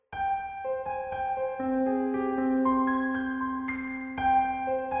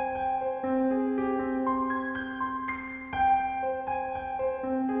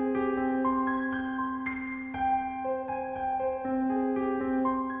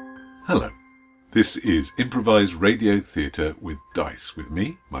Hello. This is Improvised Radio Theatre with Dice, with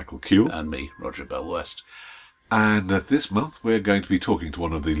me, Michael Kuehl. And me, Roger Bell-West. And this month we're going to be talking to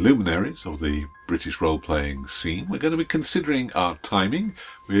one of the luminaries of the British role-playing scene. We're going to be considering our timing,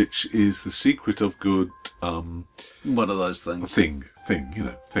 which is the secret of good... One of those things. Thing.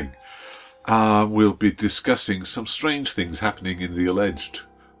 We'll be discussing some strange things happening in the alleged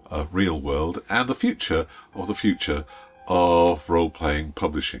real world and the future of role-playing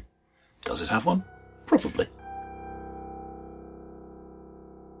publishing. Does it have one? Probably.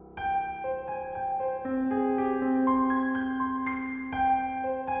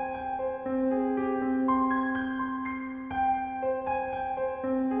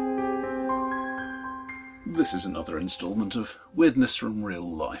 This is another instalment of Weirdness from Real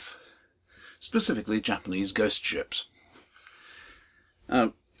Life. Specifically Japanese ghost ships.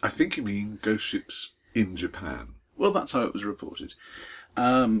 I think you mean ghost ships in Japan. Well, that's how it was reported.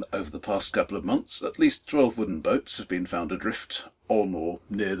 Over the past couple of months, at least 12 wooden boats have been found adrift on or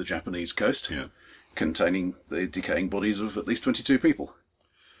near the Japanese coast, containing the decaying bodies of at least 22 people.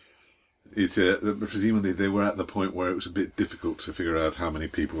 It's presumably they were at the point where it was a bit difficult to figure out how many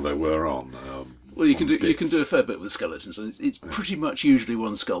people there were on. Well, you can do a fair bit with skeletons, and it's pretty much usually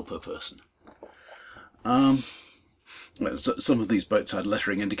one skull per person. Some of these boats had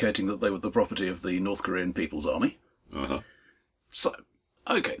lettering indicating that they were the property of the North Korean People's Army. So,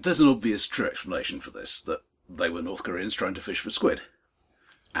 okay, there's an obvious true explanation for this, that they were North Koreans trying to fish for squid,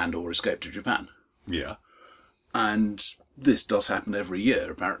 and or escape to Japan. Yeah. And this does happen every year.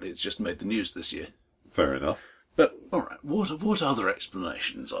 Apparently it's just made the news this year. Fair enough. But, alright, what other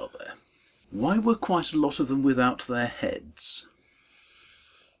explanations are there? Why were quite a lot of them without their heads?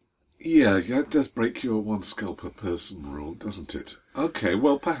 Yeah, that does break your one skull per person rule, doesn't it? Okay,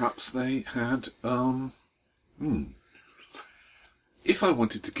 well, perhaps they had, If I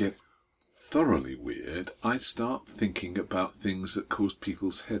wanted to get thoroughly weird, I'd start thinking about things that cause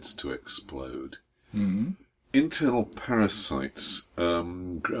people's heads to explode. Internal parasites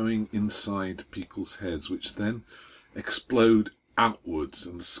growing inside people's heads, which then explode outwards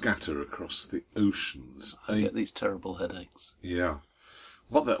and scatter across the oceans. I get these terrible headaches. Yeah.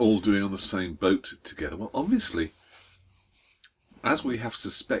 What they're all doing on the same boat together. Well, obviously, as we have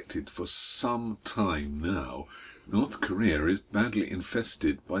suspected for some time now, North Korea is badly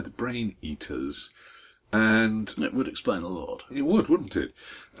infested by the brain eaters. And it would explain a lot. It would, wouldn't it?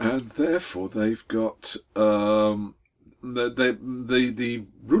 And therefore they've got the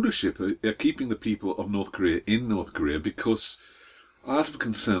rulership are keeping the people of North Korea in North Korea because out of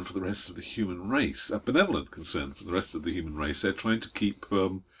concern for the rest of the human race, a benevolent concern for the rest of the human race, they're trying to keep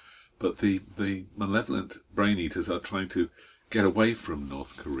but the malevolent brain eaters are trying to get away from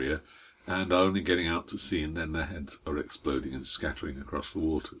North Korea and are only getting out to sea, and then their heads are exploding and scattering across the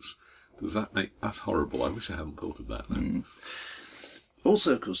waters. Does that make... That's horrible. I wish I hadn't thought of that now.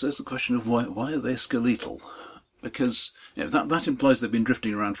 Also, of course, there's the question of why are they skeletal? Because that implies they've been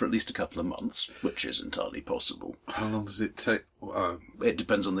drifting around for at least a couple of months, which is entirely possible. How long does it take? It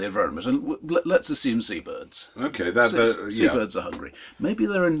depends on the environment. And let's assume seabirds. Okay, seabirds are hungry. Maybe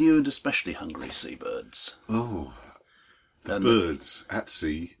there are new and especially hungry seabirds. Oh, Birds at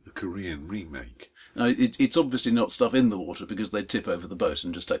Sea, the Korean remake. Now, it's obviously not stuff in the water because they'd tip over the boat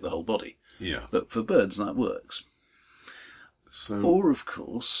and just take the whole body. Yeah. But for birds, that works. Or, of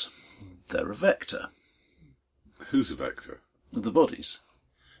course, they're a vector. Who's a vector? The bodies.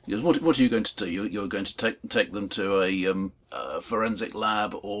 Because what are you going to do? You're going to take them to a forensic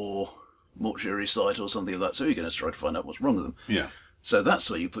lab or mortuary site or something like that, so you're going to try to find out what's wrong with them. Yeah. So that's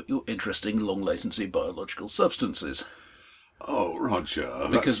where you put your interesting long-latency biological substances. Oh, Roger.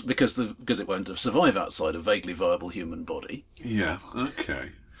 Because it won't have survived outside a vaguely viable human body. Yeah,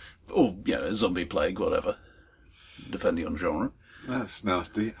 okay. Or, a zombie plague, whatever. Depending on genre. That's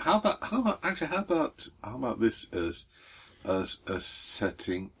nasty. How about this as a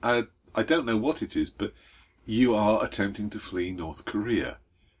setting? I don't know what it is, but you are attempting to flee North Korea.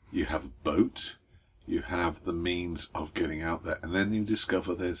 You have a boat, you have the means of getting out there, and then you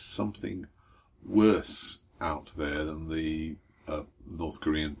discover there's something worse out there than the North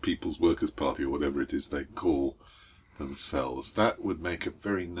Korean People's Workers' Party, or whatever it is they call themselves. That would make a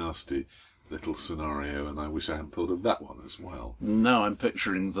very nasty little scenario, and I wish I hadn't thought of that one as well. Now I'm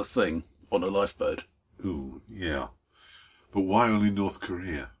picturing The Thing on a lifeboat. Ooh, yeah. But why only North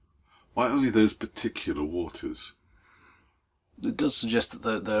Korea? Why only those particular waters? It does suggest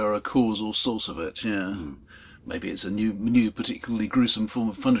that there are a causal source of it, yeah. Maybe it's a new, particularly gruesome form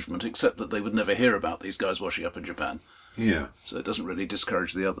of punishment, except that they would never hear about these guys washing up in Japan. Yeah. So it doesn't really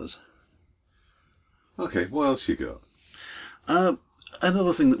discourage the others. Okay, what else you got?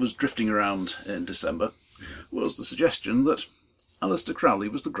 Another thing that was drifting around in December was the suggestion that Aleister Crowley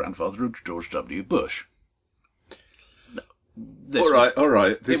was the grandfather of George W. Bush. All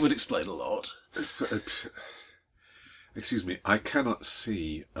right. It would explain a lot. Excuse me, I cannot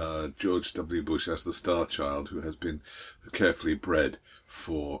see George W. Bush as the star child who has been carefully bred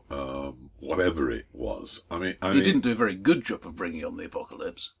for whatever it was. I mean, He didn't do a very good job of bringing on the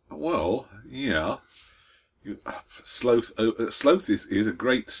apocalypse. Well, yeah. Sloth is a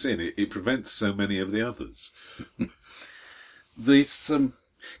great sin. It prevents so many of the others. This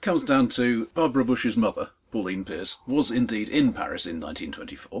comes down to Barbara Bush's mother, Pauline Pierce, was indeed in Paris in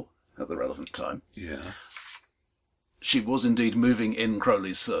 1924 at the relevant time. Yeah. She was indeed moving in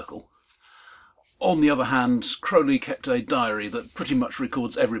Crowley's circle. On the other hand, Crowley kept a diary that pretty much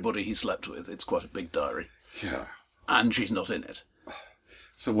records everybody he slept with. It's quite a big diary. Yeah. And she's not in it.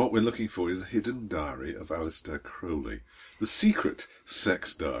 So what we're looking for is a hidden diary of Aleister Crowley. The secret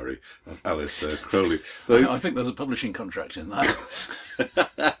sex diary of Aleister Crowley. I think there's a publishing contract in that.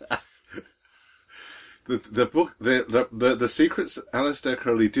 The book, the secrets Aleister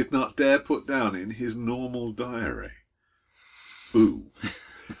Crowley did not dare put down in his normal diary. Ooh.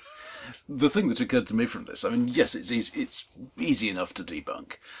 The thing that occurred to me from this, I mean, yes, it's easy enough to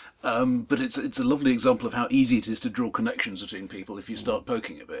debunk, but it's a lovely example of how easy it is to draw connections between people if you start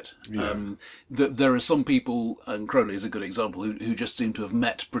poking a bit. Yeah. There are some people, and Crowley is a good example, who just seem to have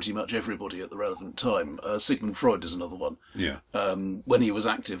met pretty much everybody at the relevant time. Sigmund Freud is another one. Yeah. When he was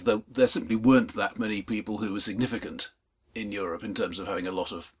active, there simply weren't that many people who were significant in Europe in terms of having a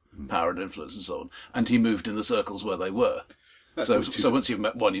lot of power and influence and so on, and he moved in the circles where they were. So once you've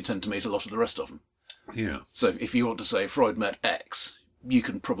met one, you tend to meet a lot of the rest of them. Yeah. So if you want to say Freud met X, you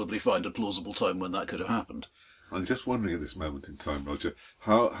can probably find a plausible time when that could have happened. I'm just wondering at this moment in time, Roger,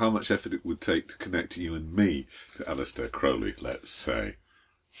 how much effort it would take to connect you and me to Aleister Crowley, let's say.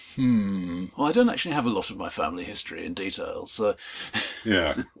 Well, I don't actually have a lot of my family history in detail, so...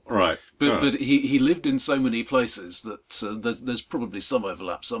 Yeah, right. But he lived in so many places that there's probably some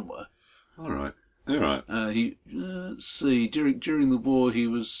overlap somewhere. All right. Let's see. During the war, he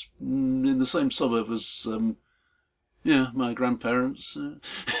was in the same suburb as my grandparents.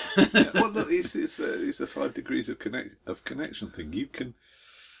 Yeah, well, look, it's the 5 degrees of connection thing. You can,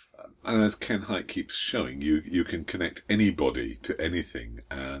 and as Ken Hite keeps showing, you can connect anybody to anything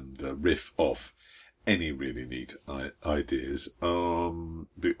and riff off any really neat ideas on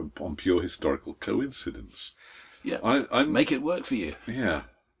pure historical coincidence. Yeah, I make it work for you. Yeah.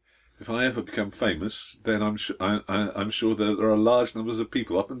 If I ever become famous, then I'm sure that there are large numbers of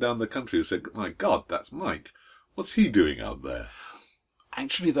people up and down the country who say, "My God, that's Mike. What's he doing out there?"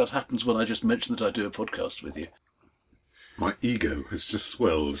 Actually, that happens when I just mention that I do a podcast with you. My ego has just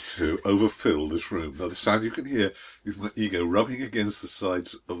swelled to overfill this room. Now, the sound you can hear is my ego rubbing against the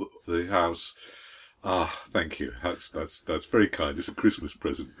sides of the house. Ah, thank you. That's very kind. It's a Christmas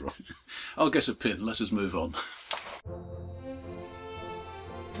present, right? I'll get a pin. Let us move on.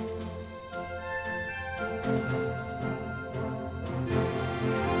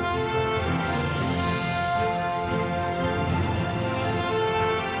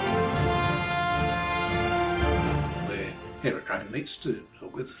 We're here at Dragon Meets to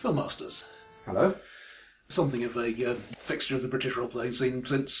talk with Filmmasters. Hello. Something of a fixture of the British role-playing scene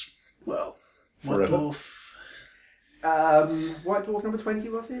since, well, Forever. White Dwarf. White Dwarf number 20,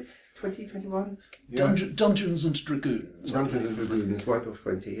 was it? 2021? Dungeons and Dragoons. Dungeons and Dragoons, White Dwarf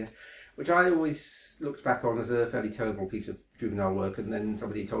 20, yes. Which I always looked back on as a fairly terrible piece of juvenile work, and then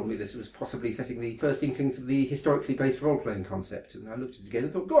somebody told me this was possibly setting the first inklings of the historically based role-playing concept, and I looked at it again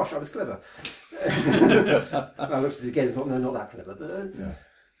and thought, gosh, I was clever. I looked at it again and thought, no, not that clever, but... Yeah.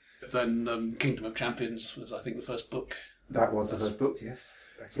 Then Kingdom of Champions was, I think, the first book. That was the first book, yes.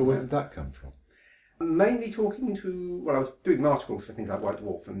 So where did that come from? Mainly talking to... Well, I was doing articles for things like White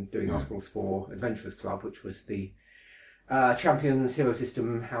Dwarf and doing articles for Adventurers Club, which was the Champions Hero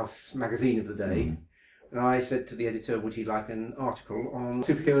System House magazine of the day. And I said to the editor, would he like an article on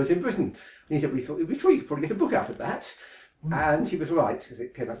superheroes in Britain? And he said, we thought it would be true, you could probably get a book out of that. And he was right, because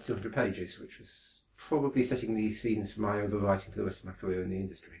it came up to 200 pages, which was probably setting the scenes for my overwriting for the rest of my career in the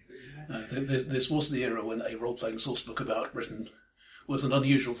industry. This was the era when a role-playing sourcebook about Britain was an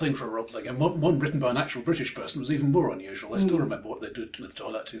unusual thing for a role-playing, and one written by an actual British person was even more unusual. I still remember what they did with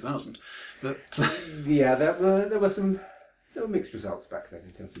Twilight 2000. But yeah, there were mixed results back then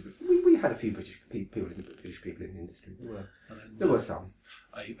in terms of... We had a few British people in the industry. There were some.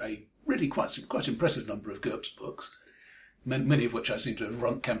 A really quite impressive number of GURPS books, many of which I seem to have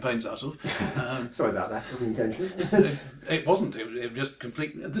run campaigns out of. Sorry about that, it wasn't intentional. It wasn't. It was just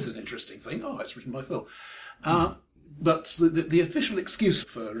complete... This is an interesting thing. Oh, it's written by Phil. But the official excuse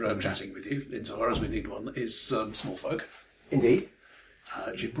for chatting with you, insofar as we need one, is Small Folk, Indeed.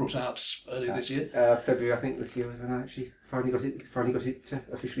 which you brought out earlier this year. February, I think, this year when I actually finally got it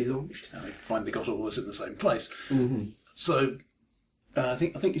officially launched. We finally got all this in the same place. Mm-hmm. So, I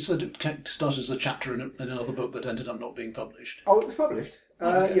think you said it started as a chapter in another book that ended up not being published. Oh, it was published.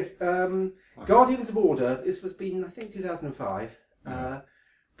 Okay. Yes. Guardians of Order. This was been, I think, 2005.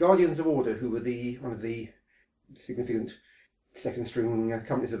 Guardians of Order, who were one of the significant second-string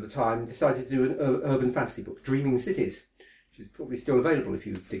companies of the time, decided to do an urban fantasy book, Dreaming Cities, which is probably still available if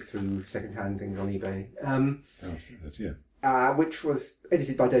you dig through second-hand things on eBay. Which was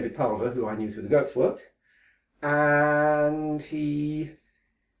edited by David Palver, who I knew through the GURPS work, and he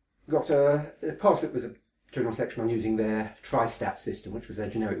got part of it was a general section on using their Tri-Stat system, which was their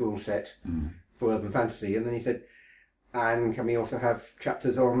generic rule set for urban fantasy, and then he said, and can we also have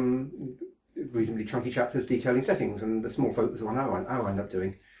chapters on, reasonably chunky chapters detailing settings, and the Small Folk was the one I wound up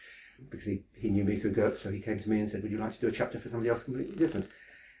doing, because he knew me through GURPS, so he came to me and said, would you like to do a chapter for somebody else completely different?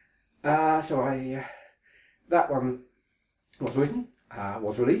 So that one was written,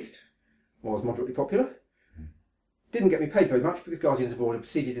 was released, was moderately popular. Didn't get me paid very much because Guardians of Order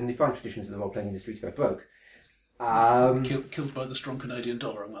proceeded in the fine traditions of the role-playing industry to go broke. Killed by the strong Canadian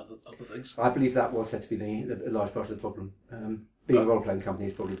dollar, among other things. I believe that was said to be a large part of the problem. Being a role-playing company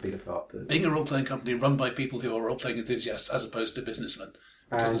is probably the bigger part. But being a role-playing company run by people who are role-playing enthusiasts as opposed to businessmen.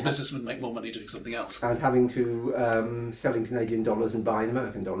 Because the businessmen make more money doing something else. And having to sell in Canadian dollars and buy in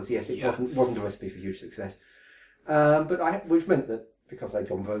American dollars. Yes, it wasn't a recipe for huge success. Which meant that because they'd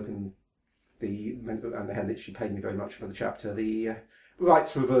gone broke and they had literally paid me very much for the chapter, the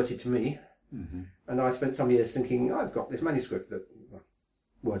rights reverted to me. Mm-hmm. And I spent some years thinking, I've got this manuscript,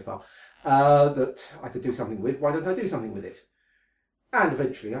 word file, that I could do something with. Why don't I do something with it? And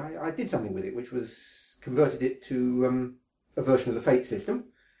eventually I did something with it, which was converted it to a version of the Fate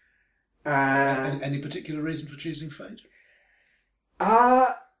system. Any particular reason for choosing Fate?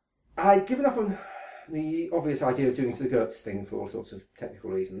 I'd given up on the obvious idea of doing the GURPS thing for all sorts of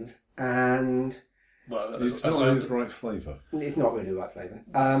technical reasons, and it's not really the right flavour. It's not really the right flavour.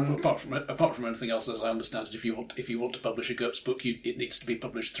 Apart from anything else, as I understand it, if you want to publish a GURPS book, it needs to be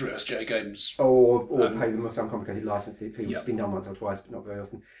published through SJ Games, or pay them some complicated license fee, which has been done once or twice, but not very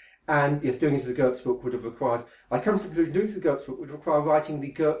often. And yes, doing it as a GURPS book would have required. I'd come to the conclusion doing it as a GURPS book would require writing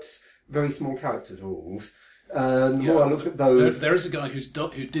the GURPS very small characters rules. I looked at those. There is a guy who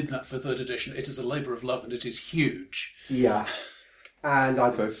did that for 3rd edition. It is a labour of love, and it is huge. Yeah, and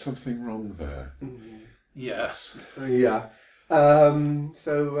there's something wrong there. Yes. Yeah.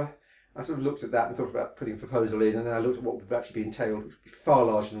 So I sort of looked at that and thought about putting a proposal in, and then I looked at what would actually be entailed, which would be far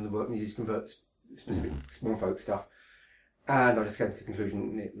larger than the work needed to convert specific small folk stuff. And I just came to the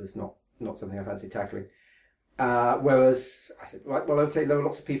conclusion it was not something I fancied tackling. Whereas I said, right, well, okay, there were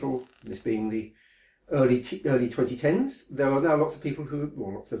lots of people, this being the early 2010s, there are now lots of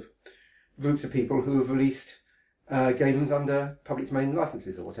groups of people who have released games under public domain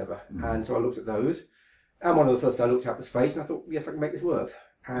licenses or whatever. And so I looked at those. And one of the first I looked at was Fate, and I thought, yes, I can make this work.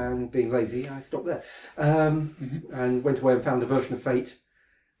 And being lazy, I stopped there. And went away and found a version of Fate,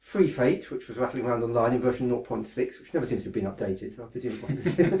 Free Fate, which was rattling around online in version 0.6, which never seems to have been updated, so I presume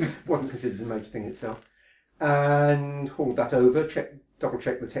it wasn't considered a major thing itself. And hauled that over,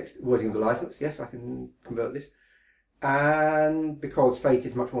 double-checked the text wording of the license. Yes, I can convert this. And because Fate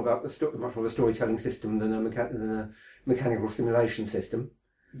is much more about much more of a storytelling system than a mechanical simulation system.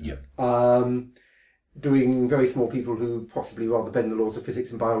 Yeah. Doing very small people who possibly rather bend the laws of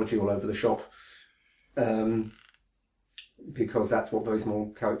physics and biology all over the shop. Because that's what very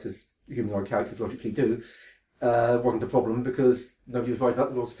small humanoid characters logically do, wasn't a problem because nobody was worried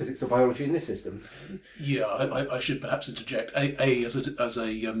about the laws of physics or biology in this system. Yeah, I should perhaps interject. As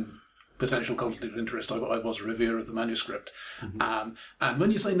a potential conflict of interest, I was a reviewer of the manuscript, and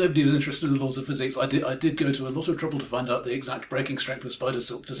when you say nobody was interested in the laws of physics, I did go to a lot of trouble to find out the exact breaking strength of spider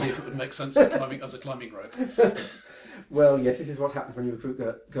silk to see if it would make sense as a climbing rope. Well, yes, this is what happens when you recruit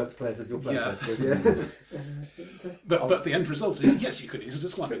GURPS players as your playtesters. Yeah. But the end result is, yes, you could use it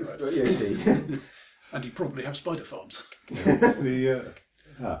as climbing rope. Yeah, indeed. And you probably have spider farms.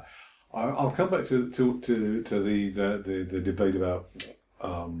 I'll come back to the debate about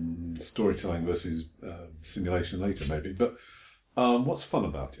storytelling versus simulation later, maybe. But what's fun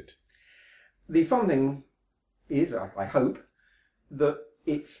about it? The fun thing is, I hope, that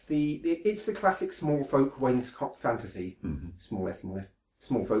it's the classic small folk wainscot fantasy, small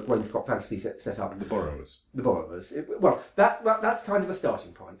folk wainscot fantasy set up. The borrowers. That's kind of a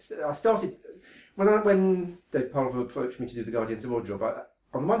starting point. I started when Dave Palver approached me to do the Guardians of Order job.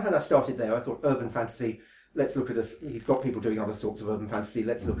 On the one hand, I started there. I thought urban fantasy, let's look at this. He's got people doing other sorts of urban fantasy.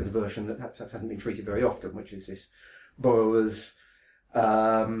 Let's look at a version that perhaps hasn't been treated very often, which is this borrowers,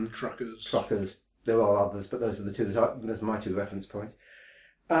 truckers. There are others, but those were the two. Those are my two reference points.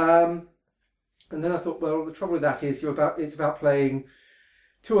 And then I thought, well, the trouble with that is it's about playing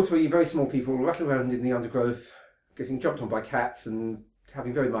 2 or 3 very small people rattling around in the undergrowth, getting jumped on by cats and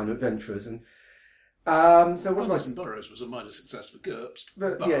having very minor adventures. And so what Bunnies and Burrows was a minor success for GURPS.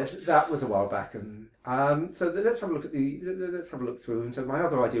 But yes, that was a while back, and so let's have a look through. And so my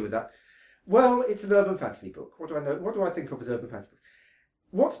other idea with that, well, it's an urban fantasy book. What do I know? What do I think of as urban fantasy?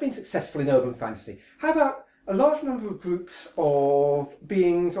 What's been successful in urban fantasy? How about a large number of groups of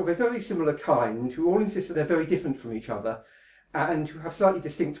beings of a very similar kind who all insist that they're very different from each other, and who have slightly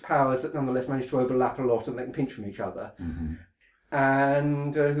distinct powers that nonetheless manage to overlap a lot and they can pinch from each other. Mm-hmm.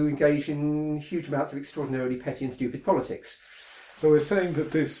 And who engage in huge amounts of extraordinarily petty and stupid politics. So we're saying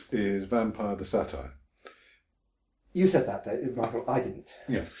that this is Vampire the Satire. You said that, Michael. I didn't.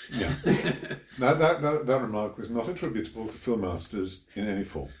 Yeah. that remark was not attributable to Phil Masters in any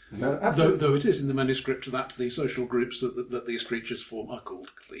form. No, absolutely. Though it is in the manuscript that the social groups that these creatures form are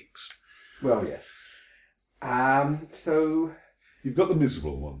called cliques. Well, yes. So You've got the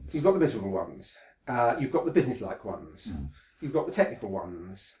miserable ones. you've got the miserable ones. You've got the businesslike ones. You've got the technical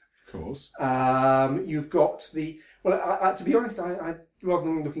ones. Of course. You've got the... Well, to be honest, I rather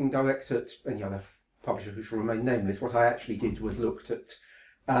than looking direct at any other publisher who shall remain nameless, what I actually did was looked at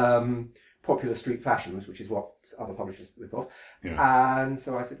popular street fashions, which is what other publishers rip off. Yeah. And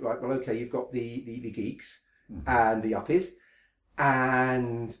so I said, right, well, okay, you've got the geeks and the uppies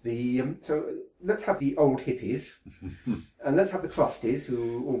and the... so let's have the old hippies and let's have the crusties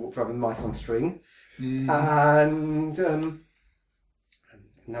who all walk around with mice on string. And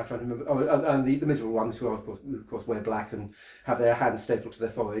now trying to remember. And the miserable ones who, of course, wear black and have their hands stapled to their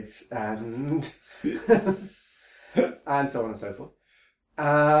foreheads and and so on and so forth.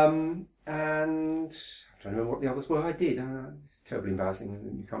 And I'm trying to remember what the others were. I did. It's terribly embarrassing.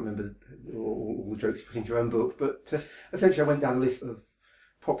 You can't remember all the jokes you put into your own book. But essentially, I went down a list of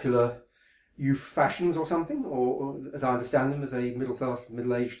popular youth fashions or something, or as I understand them, as a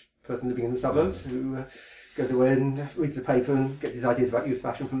middle-aged person living in the suburbs who goes away and reads the paper and gets his ideas about youth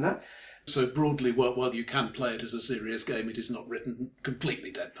fashion from that. So broadly, while you can play it as a serious game, it is not written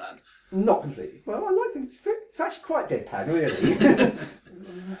completely deadpan. Not completely. Well, I like think it's actually quite deadpan, really.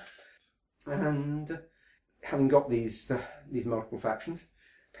 And having got these multiple factions,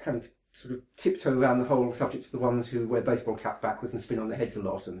 having to sort of tiptoe around the whole subject of the ones who wear baseball caps backwards and spin on their heads a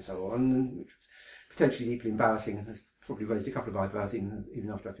lot and so on, which was potentially deeply embarrassing and has probably raised a couple of eyebrows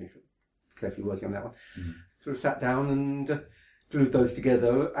even after I finished carefully working on that one. Sort of sat down and glued those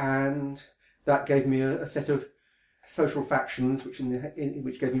together, and that gave me a set of social factions, which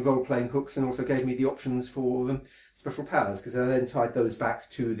gave me role-playing hooks, and also gave me the options for special powers, because I then tied those back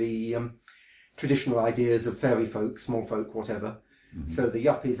to the traditional ideas of fairy folk, small folk, whatever. So the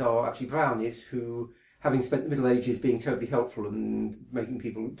yuppies are actually brownies who, having spent the Middle Ages being terribly helpful and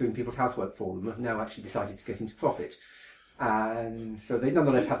doing people's housework for them, have now actually decided to get into profit. And so they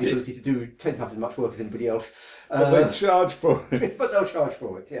nonetheless have the ability to do 10 times as much work as anybody else. But they charge for it. But they'll charge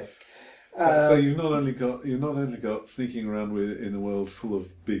for it, yes. So you've not only got sneaking around in a world full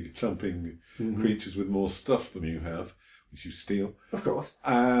of big chumping creatures with more stuff than you have, which you steal, of course.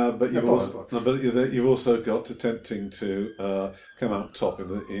 But you've also got attempting to come out top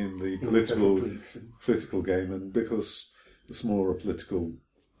in the political game, and because the smaller a political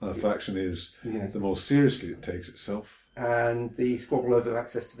faction is, the more seriously it takes itself. And the squabble over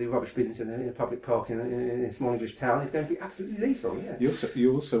access to the rubbish bins in a public park in a small English town is going to be absolutely lethal. Yeah.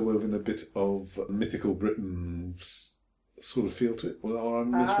 You also wove in a bit of mythical Britain sort of feel to it, or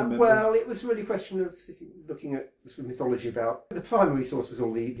I'm misremembering? Well, it was really a question of looking at the sort of mythology about... The primary source was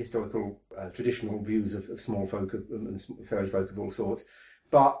all the historical, traditional views of small folk and fairy folk of all sorts.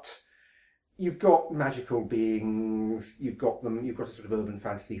 But you've got magical beings, you've got a sort of urban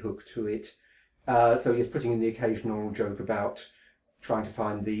fantasy hook to it. So yes, putting in the occasional joke about trying to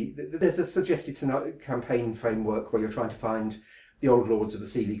find there's a suggested campaign framework where you're trying to find the old lords of the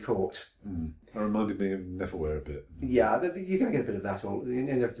Sealy Court. That reminded me of Neverwhere a bit. Yeah, you're going to get a bit of that, or you're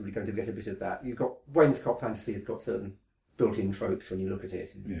inevitably going to get a bit of that. You've got Wainscot fantasy has got certain built-in tropes when you look at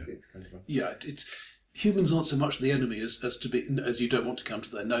it. It's kind of it's humans aren't so much the enemy as you don't want to come to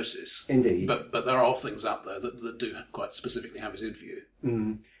their notice. Indeed, but there are things out there that do quite specifically have it in view.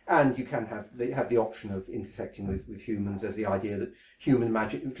 And you can have the option of intersecting with humans. There's the idea that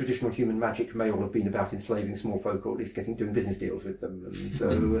traditional human magic may all have been about enslaving small folk, or at least doing business deals with them. And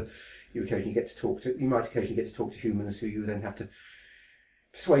so you might occasionally get to talk to humans who you then have to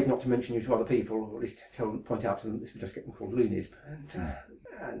persuade not to mention you to other people, or at least point out to them this would just get them called loonies.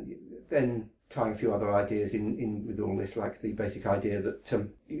 And then tying a few other ideas in with all this, like the basic idea that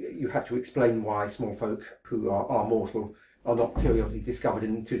you have to explain why small folk who are mortal are not periodically discovered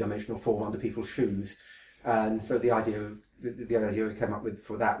in two-dimensional form under people's shoes. And so the idea I came up with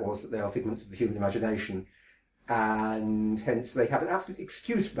for that was that they are figments of the human imagination, and hence they have an absolute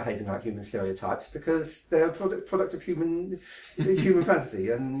excuse for behaving like human stereotypes because they're a product of human fantasy.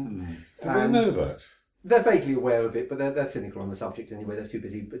 And do they know that? They're vaguely aware of it, but they're cynical on the subject anyway. They're too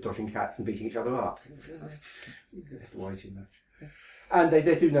busy dodging cats and beating each other up. You don't have to worry too much. And they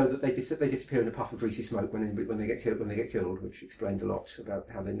do know that they disappear in a puff of greasy smoke when they get killed, which explains a lot about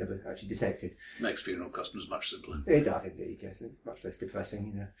how they're never actually detected. Makes funeral customs much simpler. It does indeed, yes. It's much less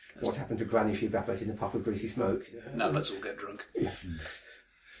depressing. You know, what happened to Granny? She evaporated in a puff of greasy smoke. Now let's all get drunk. Yes,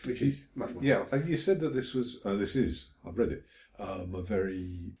 which is much more. Yeah, and you said that this is. I've read it. A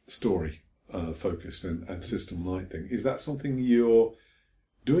very story focused and system light thing. Is that something you're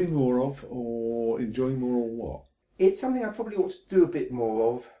doing more of, or enjoying more, or what? It's something I probably ought to do a bit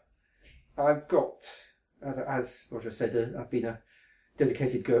more of. I've got, as Roger said, I've been a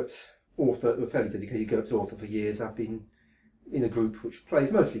dedicated GURPS author, a fairly dedicated GURPS author for years. I've been in a group which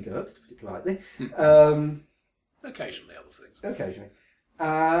plays mostly GURPS, to put it politely. Occasionally other things. Occasionally.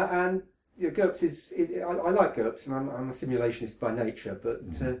 And GURPS is I like GURPS, and I'm a simulationist by nature, but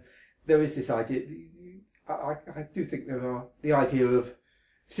there is this idea, I do think there are, the idea of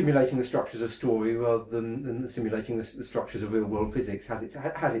simulating the structures of story rather than simulating the structures of real world physics has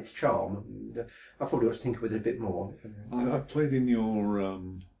its charm. And, I probably ought to tinker with it a bit more. I played in your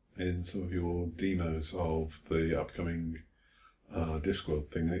in some of your demos of the upcoming Discworld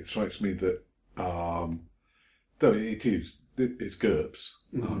thing, and it strikes me that though it's GURPS,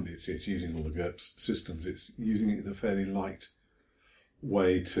 it's using all the GURPS systems, it's using it in a fairly light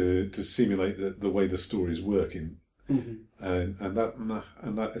way to simulate the way the stories work in. And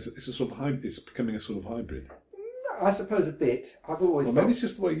that is it's a sort of it's becoming a sort of hybrid. I suppose a bit. I've always. Well, maybe it's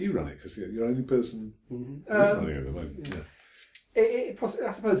just the way you run it because you're the only person running it at the moment. Yeah.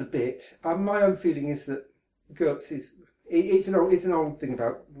 I suppose a bit. My own feeling is that GURPS is. It's an old thing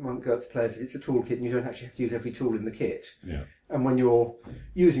about GURPS players. It's a toolkit, and you don't actually have to use every tool in the kit. Yeah. And when you're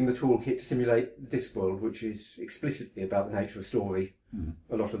using the toolkit to simulate Discworld, which is explicitly about the nature of story,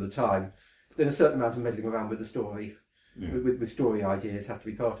 a lot of the time, then a certain amount of meddling around with the story. With story ideas has to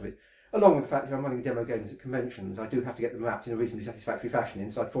be part of it. Along with the fact that I'm running demo games at conventions, I do have to get them wrapped in a reasonably satisfactory fashion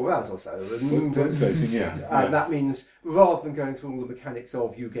inside 4 hours or so. And that means rather than going through all the mechanics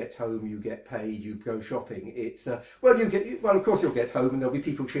of you get home, you get paid, you go shopping, it's of course you'll get home and there'll be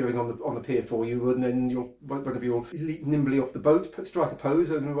people cheering on the pier for you, and then one of you will leap nimbly off the boat, strike a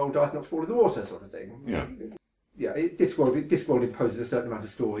pose, and roll dice not to fall in the water, sort of thing. Discworld imposes a certain amount of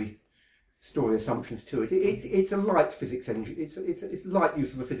story assumptions to it. It's a light physics engine. It's light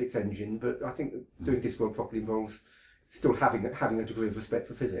use of a physics engine, but I think that doing Discworld properly involves still having a degree of respect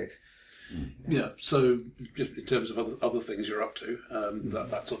for physics. Yeah. So, just in terms of other things you're up to,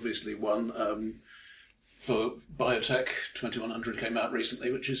 that's obviously one. For Biotech, 2100 came out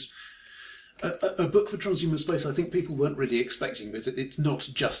recently, which is a book for transhuman space. I think people weren't really expecting, because it's not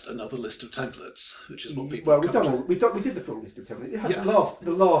just another list of templates, which is what people. Well, we did the full list of templates. It has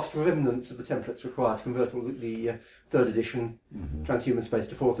the last remnants of the templates required to convert all the third edition transhuman space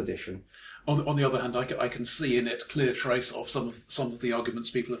to fourth edition. On the other hand, I can see in it clear trace of some of the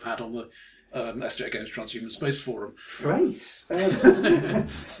arguments people have had on the SJ Games Transhuman Space forum. Trace.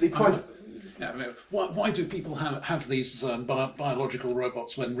 The point. Yeah, I mean, why do people have these biological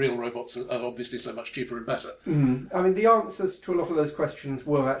robots when real robots are obviously so much cheaper and better? I mean, the answers to a lot of those questions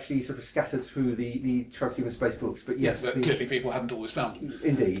were actually sort of scattered through the transhuman space books, but yes, but clearly people haven't always found them.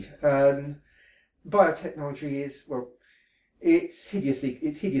 Indeed, biotechnology is it's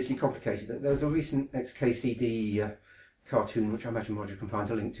hideously complicated. There's a recent XKCD cartoon, which I imagine Roger can find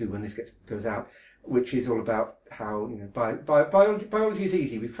a link to when this goes out, which is all about how biology is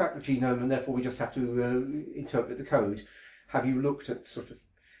easy. We've cracked the genome, and therefore we just have to interpret the code. Have you looked at sort of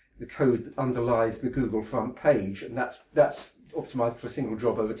the code that underlies the Google front page? And that's optimized for a single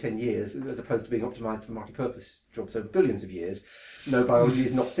job over 10 years, as opposed to being optimized for multi-purpose jobs over billions of years. No, biology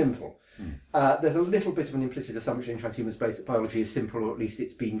is not simple. There's a little bit of an implicit assumption in transhuman space that biology is simple, or at least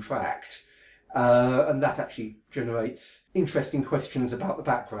it's been cracked. And that actually generates interesting questions about the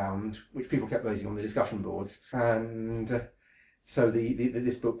background, which people kept raising on the discussion boards. And so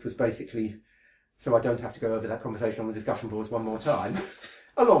this book was basically, so I don't have to go over that conversation on the discussion boards one more time.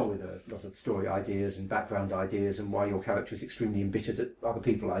 along with a lot of story ideas and background ideas and why your character is extremely embittered at other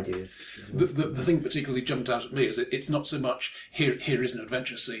people's ideas. The thing particularly jumped out at me is it's not so much here is an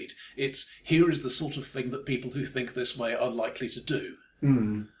adventure seed, it's here is the sort of thing that people who think this way are likely to do.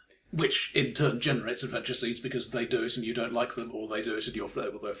 Mm. Which in turn generates adventure seeds because they do it and you don't like them, or they do it and you're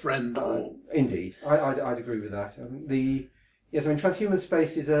with their friend. Or indeed, I'd agree with that. Transhuman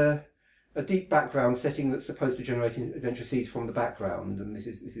Space is a deep background setting that's supposed to generate adventure seeds from the background, and this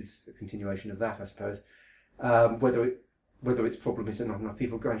is a continuation of that, I suppose. Whether its problem is that not enough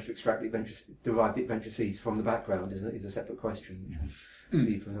people are going to derive the adventure seeds from the background is a separate question, which will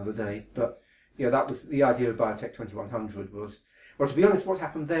be for another day. But that was the idea of Biotech 2100 was. Well, to be honest, what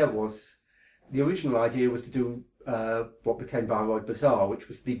happened there was the original idea was to do what became Bioroid Bazaar, which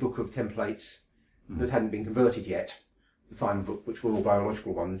was the book of templates that hadn't been converted yet, the final book, which were all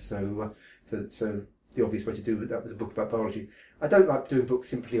biological ones. So the obvious way to do that was a book about biology. I don't like doing books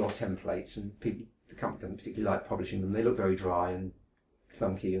simply of templates, and the company doesn't particularly like publishing them. They look very dry and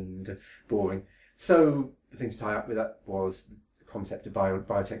clunky and boring. So the thing to tie up with that was the concept of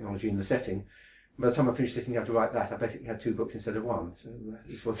biotechnology in the setting. By the time I finished sitting down to write that, I basically had 2 books instead of 1. So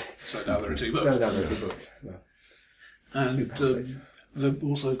this was. So now there are 2 books. Now there are 2 books. Well, and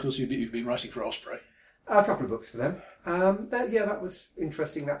also, of course, you've been writing for Osprey. A couple of books for them. That was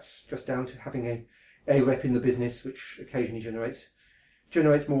interesting. That's just down to having a rep in the business, which occasionally generates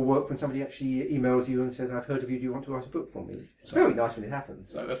more work when somebody actually emails you and says, "I've heard of you. Do you want to write a book for me?" It's very nice when it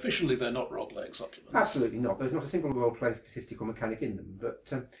happens. So officially, they're not role-playing supplements. Absolutely not. There's not a single role-playing statistic or mechanic in them,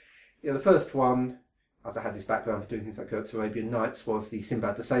 but. The first one, as I had this background for doing things like GURPS Arabian Nights, was the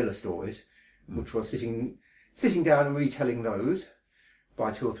Sinbad the Sailor stories, which was sitting down and retelling those, buy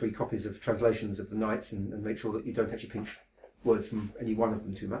 2 or 3 copies of translations of the Nights and make sure that you don't actually pinch words from any one of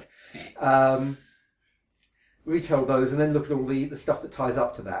them too much. Retell those and then look at all the stuff that ties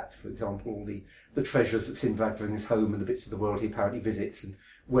up to that. For example, the treasures that Sinbad brings home and the bits of the world he apparently visits and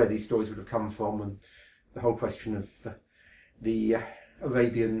where these stories would have come from, and the whole question of the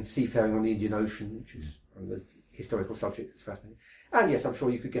Arabian seafaring on the Indian Ocean, which is one of the historical subjects that's fascinating. And yes, I'm sure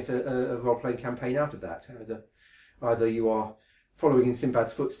you could get a role-playing campaign out of that. Either you are following in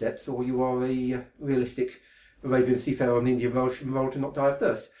Sinbad's footsteps, or you are a realistic Arabian seafarer on the Indian Ocean rolled to not die of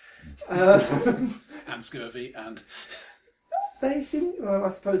thirst. And scurvy, and... They seem, I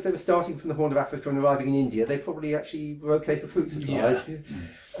suppose they were starting from the Horn of Africa and arriving in India. They probably actually were okay for fruit supplies.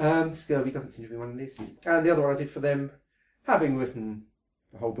 Yeah. Scurvy doesn't seem to be one of these. And the other one I did for them, having written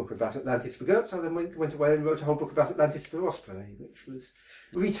a whole book about Atlantis for GURPS, I then went away and wrote a whole book about Atlantis for Osprey, which was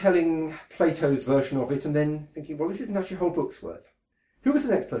retelling Plato's version of it and then thinking, well, this isn't actually a whole book's worth. Who was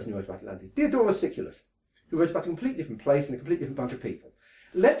the next person who wrote about Atlantis? Diodorus Siculus, who wrote about a completely different place and a completely different bunch of people.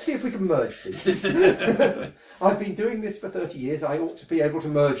 Let's see if we can merge these. I've been doing this for 30 years. I ought to be able to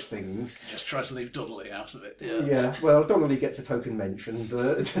merge things. Just try to leave Donnelly out of it. Yeah, well, Donnelly gets a token mention,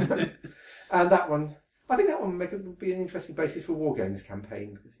 but... and that one... I think that one would be an interesting basis for a Wargames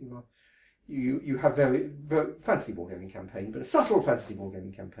campaign, because you have very, very fantasy wargaming campaign, but a subtle fantasy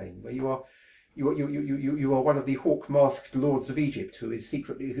wargaming campaign where you are one of the hawk-masked lords of Egypt who is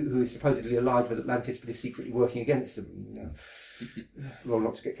supposedly allied with Atlantis but is secretly working against them. Roll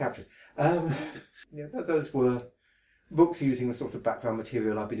not to get captured. Those were books using the sort of background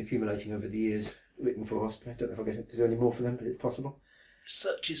material I've been accumulating over the years, written for us. I don't know if I'll get to do any more for them, but it's possible.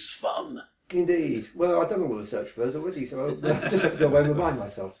 Research is fun. Indeed. Well, I've done all the research for those already, so I just have to go away and remind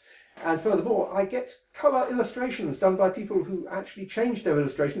myself. And furthermore, I get colour illustrations done by people who actually change their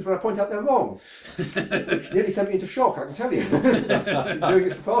illustrations when I point out they're wrong, which nearly sent me into shock, I can tell you. I've been doing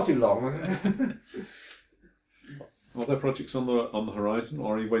this for far too long. Are there projects on the horizon,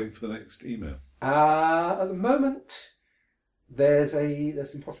 or are you waiting for the next email? At the moment, there's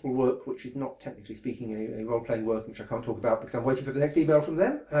some possible work which is not technically speaking a role-playing work, which I can't talk about because I'm waiting for the next email from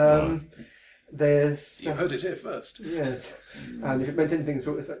them. You heard it here first. Yes, and if that meant anything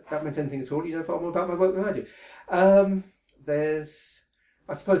at all, you know far more about my work than I do. There is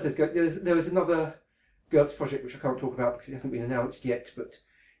another GURPS project which I can't talk about because it hasn't been announced yet, but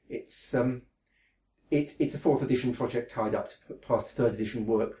it's a 4th edition project tied up to past 3rd edition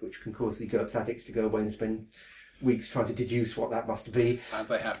work, which can cause the GURPS addicts to go away and spend weeks trying to deduce what that must be. And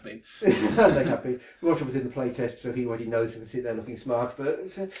they have been. Roger was in the playtest, so he already knows and can sit there looking smart,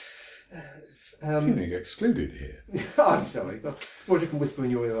 but... feeling excluded here. I'm sorry. Well, Roger can whisper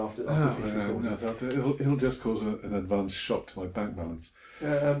in your ear after. It'll just cause an advanced shock to my bank balance.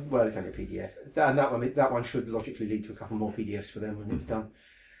 Well, it's only a PDF, and that one should logically lead to a couple more PDFs for them when it's done,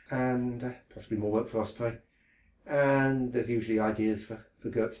 and possibly more work for Osprey. And there's usually ideas for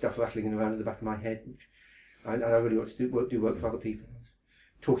GURPS stuff rattling around in the back of my head, which I really ought to do work for other people.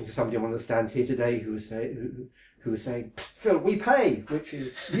 talking to somebody on one of the stands here today who was saying, Phil, we pay, which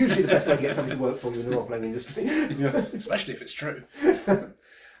is usually the best way to get somebody to work for you in the role-playing industry. Yeah. Especially if it's true.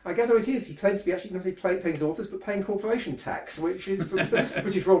 I gather it is. He claims to be actually not only paying his authors, but paying corporation tax, which is from a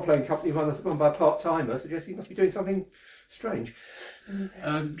British role-playing company run by a part-timer, suggests he must be doing something strange.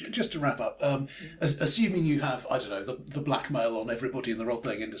 Just to wrap up, assuming you have, I don't know, the blackmail on everybody in the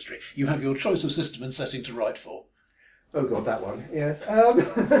role-playing industry, you have your choice of system and setting to write for. Oh God, that one, yes. Well,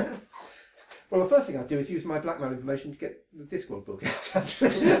 the first thing I'd do is use my blackmail information to get the Discworld book out,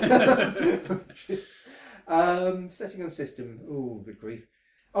 actually. Setting on system, oh, good grief.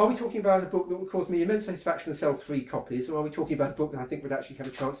 Are we talking about a book that would cause me immense satisfaction to sell 3 copies, or are we talking about a book that I think would actually have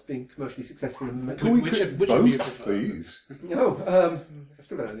a chance of being commercially successful? Whichever both, you prefer. please. No, I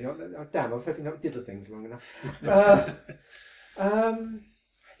still don't know. Damn, I was hoping that would diddle things long enough. I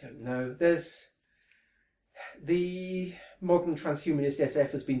don't know. There's the modern transhumanist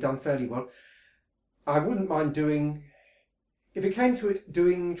SF has been done fairly well. I wouldn't mind doing, if it came to it,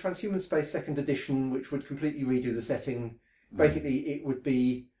 doing Transhuman Space 2nd edition, which would completely redo the setting. Basically, it would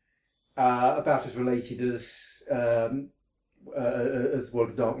be about as related as World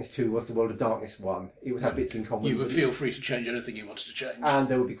of Darkness 2 was to World of Darkness 1. It would have bits in common. You would feel free to change anything you wanted to change. And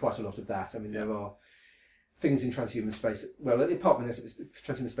there would be quite a lot of that. I mean, there are things in Transhuman Space. Well, apart from this,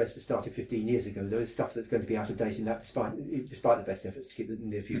 Transhuman Space was started 15 years ago. There is stuff that's going to be out of date in that, despite the best efforts to keep the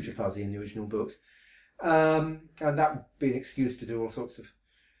near future fuzzy in the original books. And that would be an excuse to do all sorts of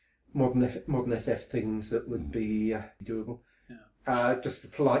modern SF things that would be doable. Yeah. Just for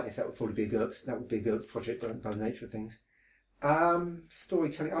politeness, that would probably be a GURPS project by the nature of things.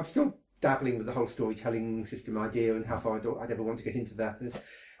 Storytelling. I'm still dabbling with the whole storytelling system idea and how far I'd ever want to get into that.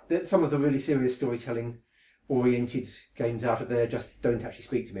 There's some of the really serious storytelling oriented games out of there just don't actually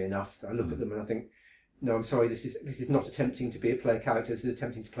speak to me enough. I look at them and I think, no, I'm sorry, this is not attempting to be a player character, this is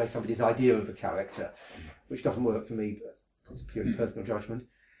attempting to play somebody's idea of a character, which doesn't work for me, but that's a purely personal judgment.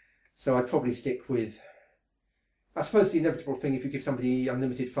 So I'd probably stick with, I suppose the inevitable thing, if you give somebody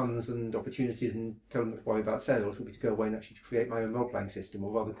unlimited funds and opportunities and tell them not to worry about sales, would be to go away and actually create my own role-playing system,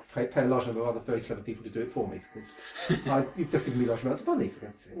 or rather pay a large number of other very clever people to do it for me, because you've just given me large amounts of money.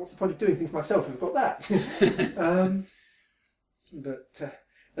 What's the point of doing things myself if I've got that?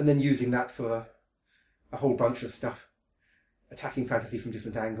 And then using that for a whole bunch of stuff, attacking fantasy from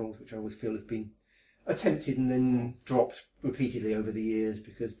different angles, which I always feel has been attempted and then dropped repeatedly over the years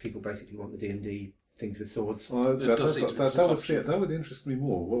because people basically want the D&D things with swords. Well, that would interest me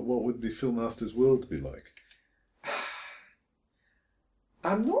more. What would the Philmaster's world be like?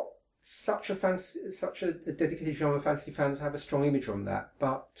 I'm not such a dedicated genre fantasy fan to have a strong image on that,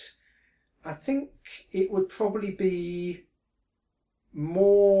 but I think it would probably be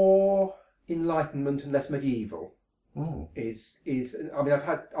more Enlightenment and less medieval. Oh. I mean,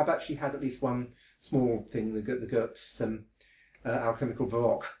 I've actually had at least one small thing, the GURPS Alchemical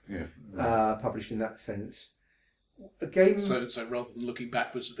Baroque, published in that sense. A game. So rather than looking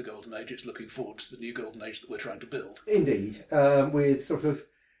backwards to the Golden Age, it's looking forward to the new Golden Age that we're trying to build. Indeed, with sort of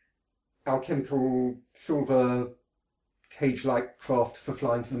alchemical silver cage-like craft for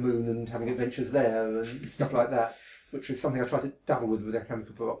flying to the moon and having adventures there and stuff like that, which was something I tried to dabble with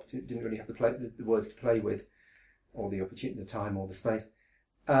Alchemical Baroque. Didn't really have the words to play with, or the opportunity, the time, or the space.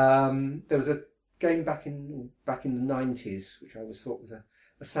 There was a game back in the 90s, which I always thought was a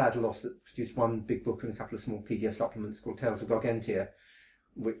sad loss, that produced one big book and a couple of small PDF supplements called Tales of Gargantia,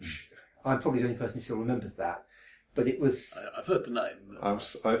 which I'm probably the only person who still remembers that. But it was. I've heard the name. I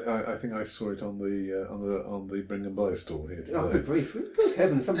think I saw it on the Bring and Buy stall here today. Oh, good grief! Good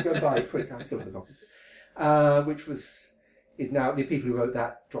heavens! Somebody go buy it quick. I still have a copy. Which is now the people who wrote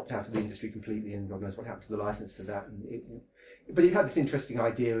that dropped out of the industry completely, and God knows what happened to the license to that. But it had this interesting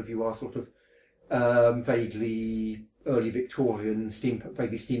idea of you are sort of vaguely early Victorian,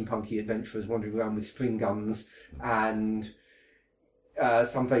 vaguely steampunky adventurers wandering around with string guns and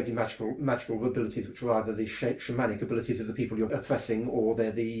some vaguely magical abilities, which are either the shamanic abilities of the people you're oppressing, or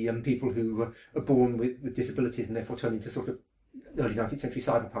they're the people who are born with disabilities and therefore turn into sort of early 19th century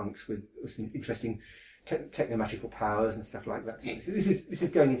cyberpunks with some interesting technomagical powers and stuff like that. So this is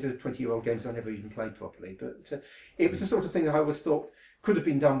going into 20-year-old games I never even played properly, but it was the sort of thing that I always thought could have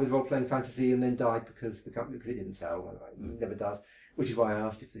been done with role-playing fantasy and then died because it didn't sell. It never does, which is why I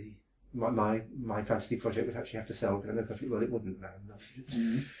asked if my fantasy project would actually have to sell, because I know perfectly well it wouldn't.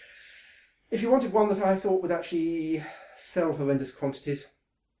 If you wanted one that I thought would actually sell horrendous quantities,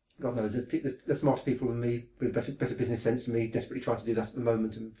 God knows, there's smarter people than me with better business sense than me desperately trying to do that at the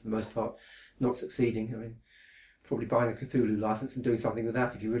moment, and for the most part not succeeding. I mean, probably buying a Cthulhu license and doing something with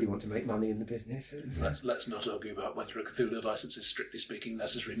that if you really want to make money in the business. Let's not argue about whether a Cthulhu license is strictly speaking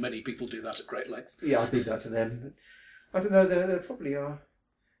necessary. Many people do that at great length. Yeah, I leave that to them. But I don't know. There probably are.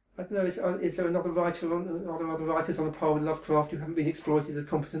 I don't know. Is there another writer are there other writers on a par with Lovecraft who haven't been exploited as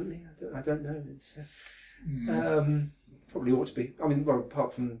competently? I don't know. It's probably ought to be. I mean, well,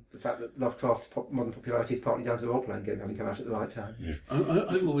 apart from the fact that Lovecraft's modern popularity is partly down to the role-playing game having come out at the right time. Yeah.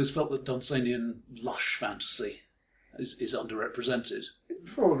 I've always felt that Dunsanian lush fantasy is underrepresented.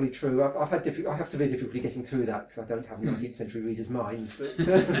 Probably true. I have severe difficulty getting through that because I don't have a 19th century reader's mind. But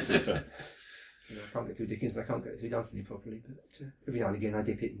I can't get through Dickens and I can't get through Dunsany properly. But every now and again I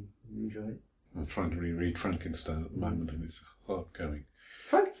dip it and enjoy it. I'm trying to reread Frankenstein at the moment, and it's hard going.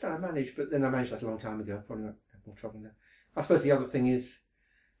 Frankenstein I managed, but then I managed that a long time ago. Probably won't have more trouble now. I suppose the other thing is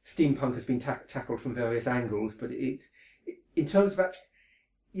steampunk has been tackled from various angles, but it in terms of actually,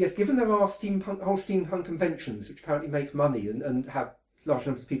 yes, given there are whole steampunk conventions which apparently make money and have large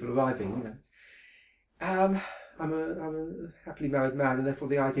numbers of people arriving, I'm a happily married man, and therefore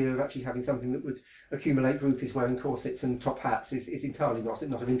the idea of actually having something that would accumulate groupies wearing corsets and top hats is entirely not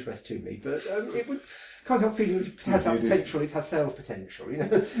of interest to me. But it would can't help feeling that it has that potential. It has sales potential, you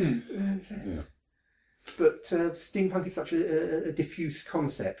know. Yeah. But steampunk is such a diffuse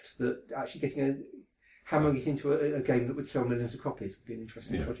concept that actually hammering it into a game that would sell millions of copies would be an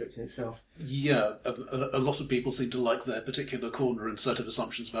interesting project in itself. Yeah, a lot of people seem to like their particular corner and set of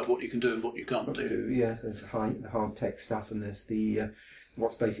assumptions about what you can do and what you can't do. Yes, there's the hard tech stuff, and there's the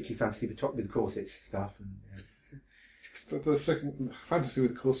what's basically fantasy with corsets stuff. And, The second fantasy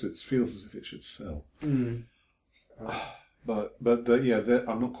with corsets feels as if it should sell. But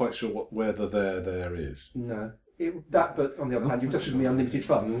I'm not quite sure where the there is. No. But on the other hand, you've just given me unlimited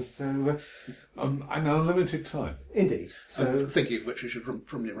funds, so... and unlimited time. Indeed. So, thinking of which we should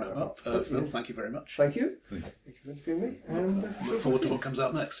probably wrap up. Phil, thank you very much. Thank you. Thank you for interviewing me. And look forward to what comes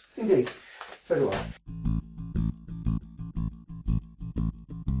out next. Indeed. So do I.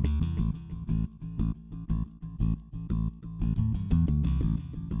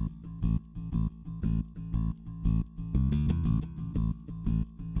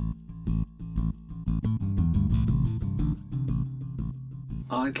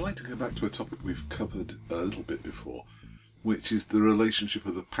 I'd like to go back to a topic we've covered a little bit before, which is the relationship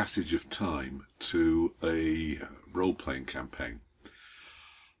of the passage of time to a role-playing campaign.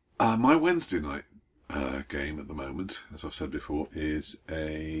 My Wednesday night game at the moment, as I've said before, is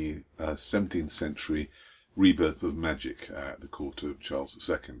a 17th century rebirth of magic at the court of Charles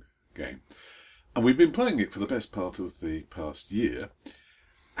II game. And we've been playing it for the best part of the past year.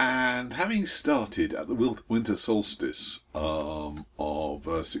 And having started at the winter solstice of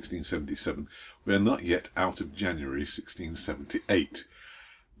 1677, we are not yet out of January 1678.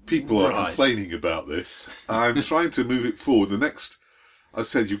 People are complaining about this. I'm trying to move it forward. The next, I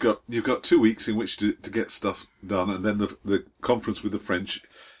said, you've got 2 weeks in which to get stuff done, and then the conference with the French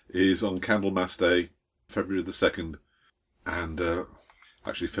is on Candlemas Day, February the 2nd, and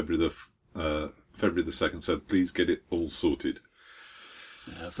actually February the 2nd. So please get it all sorted.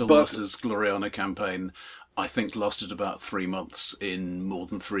 Phil Master's Gloriana campaign, I think, lasted about 3 months in more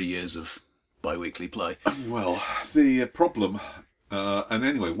than 3 years of bi-weekly play. Well, the problem, and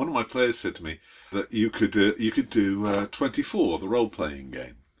anyway, one of my players said to me that you could do 24, the role-playing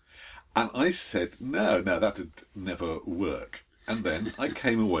game, and I said no, that'd never work. And then I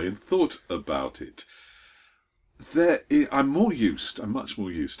came away and thought about it. I'm much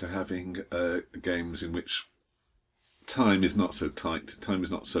more used to having games in which time is not so tight, time is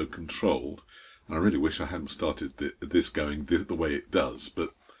not so controlled, and I really wish I hadn't started this going the way it does,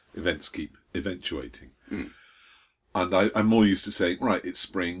 but events keep eventuating. And I'm more used to saying, right, it's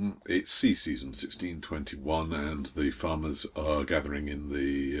spring, it's sea season, 1621, and the farmers are gathering in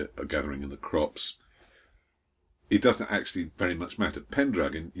the crops. It doesn't actually very much matter.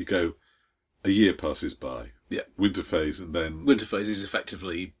 Pendragon, you go, a year passes by. Yeah. Winter phase, and then... Winter phase is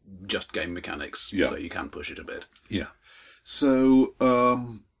effectively just game mechanics, yeah. Though you can push it a bit. Yeah. So,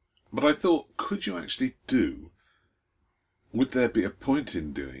 but I thought, could you actually would there be a point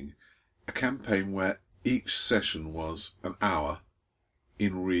in doing a campaign where each session was an hour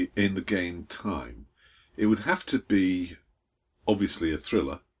in the game time? It would have to be, obviously, a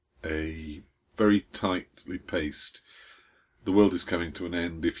thriller, a very tightly paced, the world is coming to an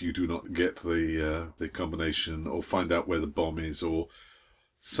end if you do not get the combination or find out where the bomb is or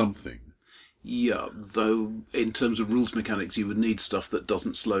something. Yeah, though in terms of rules mechanics, you would need stuff that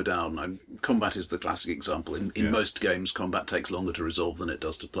doesn't slow down. Combat is the classic example. In most games, combat takes longer to resolve than it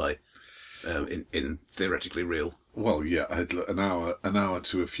does to play. in theoretically real. Well, yeah, an hour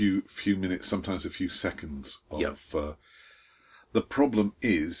to a few minutes, sometimes a few seconds of. Yep. The problem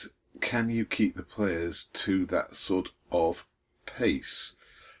is, can you keep the players to that sort of pace?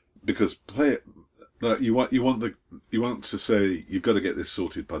 Because you want to say you've got to get this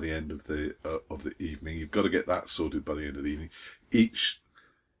sorted by the end of the evening. You've got to get that sorted by the end of the evening. Each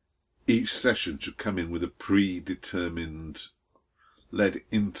session should come in with a predetermined, led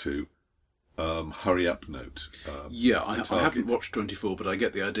into hurry up note. I haven't watched 24, but I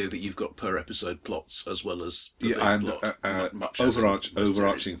get the idea that you've got per episode plots as well as the big plot. Much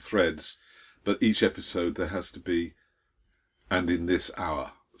overarching threads. But each episode there has to be, and in this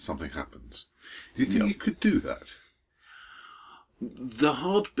hour something happens. Do you think you could do that? The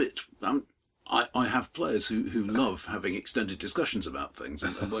hard bit. I have players who love having extended discussions about things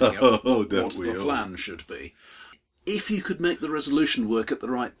and working out what the plan should be. If you could make the resolution work at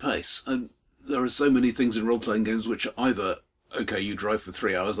the right pace, and there are so many things in role-playing games which are either, okay, you drive for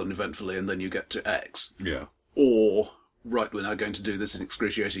 3 hours uneventfully and then you get to X, or, right, we're now going to do this in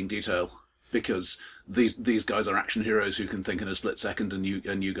excruciating detail because these guys are action heroes who can think in a split second, and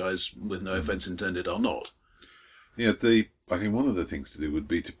you guys, with no offence intended, are not. Yeah, I think one of the things to do would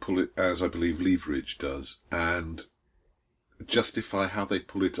be to pull it, as I believe Leverage does, and justify how they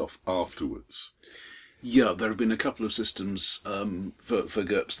pull it off afterwards. Yeah, there have been a couple of systems for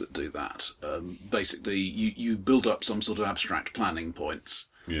GURPS that do that. Basically, you build up some sort of abstract planning points,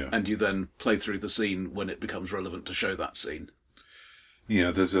 and you then play through the scene when it becomes relevant to show that scene.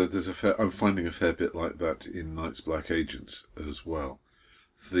 Yeah, I'm finding a fair bit like that in Night's Black Agents as well.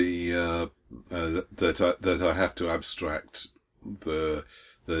 That I have to abstract the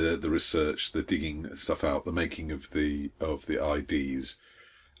research, the digging stuff out, the making of the IDs,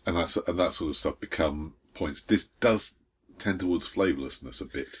 and that sort of stuff become points. This does tend towards flavourlessness a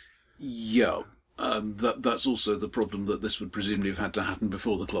bit. Yeah, that's also the problem that this would presumably have had to happen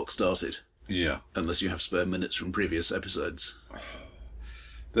before the clock started. Yeah, unless you have spare minutes from previous episodes.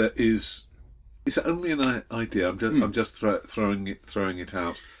 It's only an idea. I'm just throwing it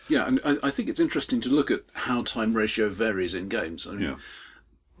out. Yeah, and I think it's interesting to look at how time ratio varies in games. I mean,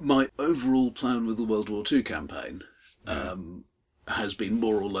 my overall plan with the World War II campaign has been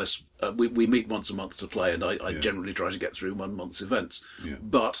more or less... we meet once a month to play, and I generally try to get through 1 month's events. Yeah.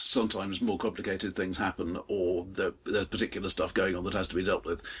 But sometimes more complicated things happen, or there's particular stuff going on that has to be dealt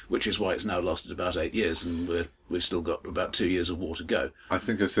with, which is why it's now lasted about 8 years, and we've still got about 2 years of war to go. I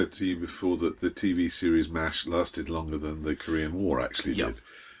think I said to you before that the TV series MASH lasted longer than the Korean War actually did.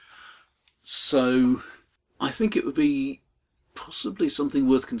 So I think it would be possibly something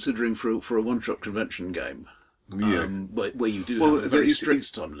worth considering for a one-shot convention game. Yeah, where you do have a very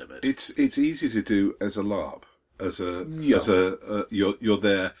strict time limit. It's easy to do as a LARP, you're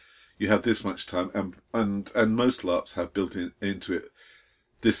there, you have this much time, and most LARPs have built into it.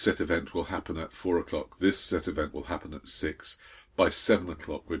 This set event will happen at 4:00. This set event will happen at 6. By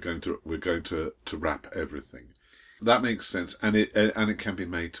 7:00, we're going to wrap everything. That makes sense, and it can be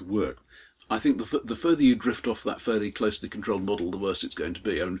made to work. I think the further you drift off that fairly closely controlled model, the worse it's going to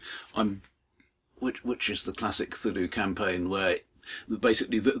be. Which is the classic Cthulhu campaign where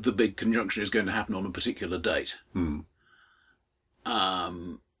basically the big conjunction is going to happen on a particular date. And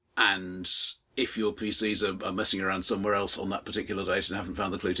if your PCs are messing around somewhere else on that particular date and haven't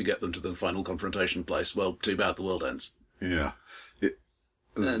found the clue to get them to the final confrontation place, well, too bad, the world ends. Yeah.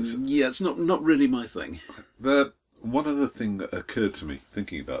 It's not really my thing. One other thing that occurred to me,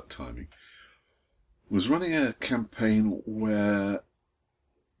 thinking about timing, was running a campaign where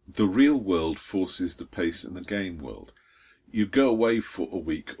the real world forces the pace in the game world. You go away for a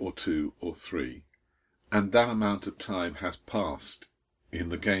week or 2 or 3, and that amount of time has passed in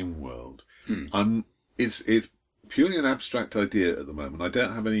the game world. It's purely an abstract idea at the moment. I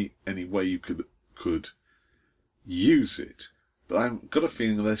don't have any way you could use it, but I've got a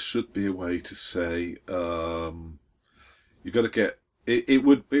feeling there should be a way to say you've got to get it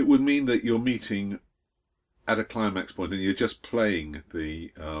would mean that you're meeting at a climax point, and you're just playing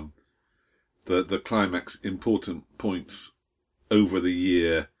the climax important points over the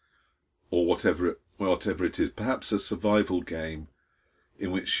year, or whatever it is. Perhaps a survival game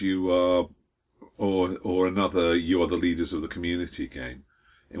in which you are, or another you are the leaders of the community game,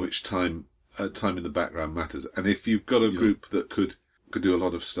 in which time in the background matters. And if you've got a group that could do a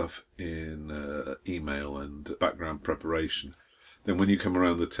lot of stuff in email and background preparation, then when you come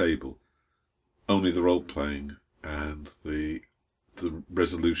around the table, only the role-playing and the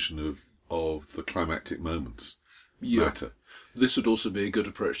resolution of the climactic moments matter. This would also be a good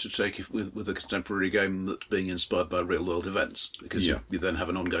approach to take with a contemporary game that's being inspired by real-world events, because you then have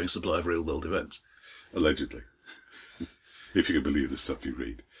an ongoing supply of real-world events. Allegedly. If you can believe the stuff you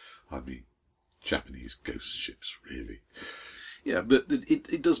read. I mean, Japanese ghost ships, really. Yeah, but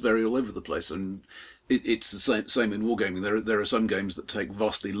it does vary all over the place, and it's the same in wargaming. There are some games that take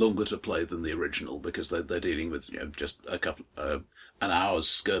vastly longer to play than the original because they're dealing with just an hour's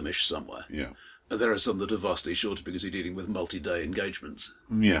skirmish somewhere. Yeah. There are some that are vastly shorter because you're dealing with multi-day engagements.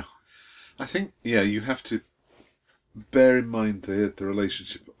 Yeah. I think, you have to bear in mind the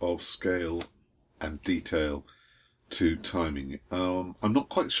relationship of scale and detail to timing. I'm not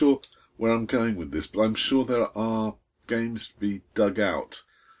quite sure where I'm going with this, but I'm sure there are games to be dug out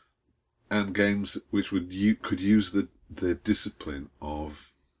and games which could use the discipline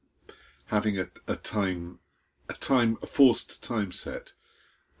of having a forced time set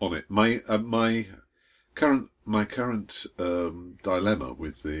on it. My current dilemma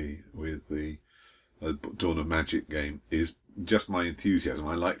with the Dawn of Magic game is just my enthusiasm.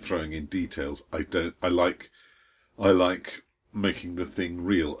 I like throwing in details. I like making the thing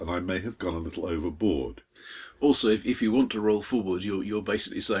real, and I may have gone a little overboard. Also, if you want to roll forward, you're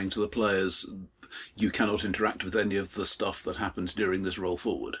basically saying to the players, you cannot interact with any of the stuff that happens during this roll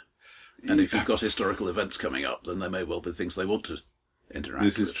forward. And if you've got historical events coming up, then there may well be things they want to interact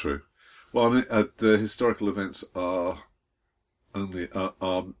with. This is true. Well, I mean, the historical events are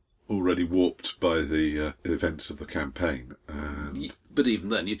already warped by the events of the campaign. But even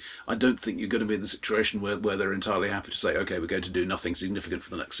then, I don't think you're going to be in the situation where they're entirely happy to say, okay, we're going to do nothing significant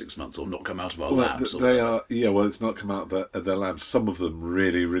for the next 6 months or not come out of our labs. It's not come out of their labs. Some of them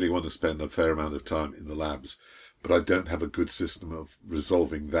really, really want to spend a fair amount of time in the labs, but I don't have a good system of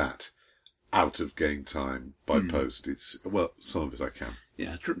resolving that out of game time by post. Some of it I can.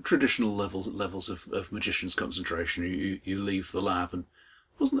 Yeah, traditional levels of magician's concentration. You leave the lab and...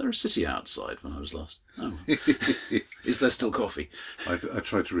 Wasn't there a city outside when I was last? Oh. Is there still coffee? I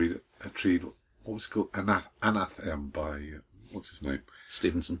tried to read what was it called? Anathem by, what's his name?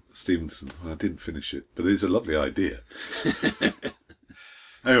 Stevenson. I didn't finish it, but it's a lovely idea.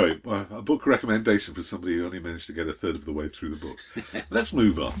 Anyway, a book recommendation for somebody who only managed to get a third of the way through the book. Let's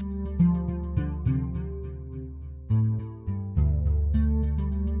move on.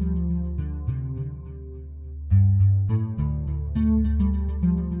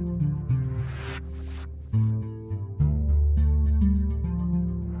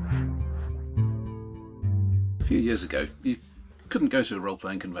 A few years ago, you couldn't go to a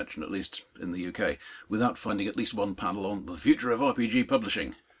role-playing convention, at least in the UK, without finding at least one panel on the future of RPG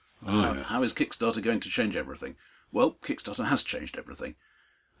publishing. How is Kickstarter going to change everything? Well, Kickstarter has changed everything.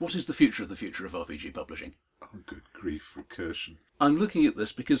 What is the future of RPG publishing? Oh, good grief, recursion. I'm looking at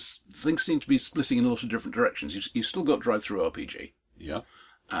this because things seem to be splitting in a lot of different directions. You've still got Drive-Thru RPG. Yeah.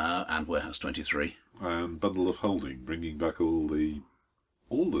 And Warehouse 23. And Bundle of Holding, bringing back all the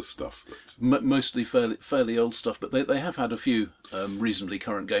stuff that... Mostly fairly old stuff, but they have had a few reasonably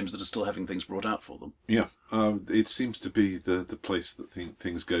current games that are still having things brought out for them. Yeah, it seems to be the place that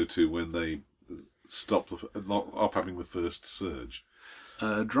things go to when they stop having the first surge.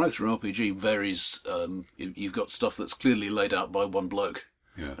 Drive-Thru RPG varies. You've got stuff that's clearly laid out by one bloke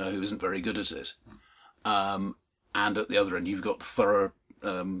who isn't very good at it. And at the other end, you've got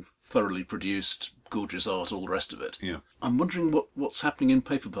thoroughly produced, gorgeous art, all the rest of it. Yeah. I'm wondering what's happening in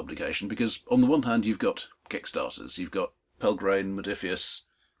paper publication, because on the one hand, you've got Kickstarters, you've got Pelgrane, Modifius,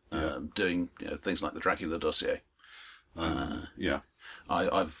 doing things like the Dracula dossier.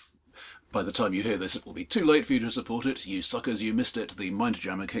 I've by the time you hear this, it will be too late for you to support it. You suckers, you missed it. The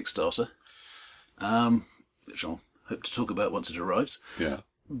Mindjammer Kickstarter, which I'll hope to talk about once it arrives. Yeah.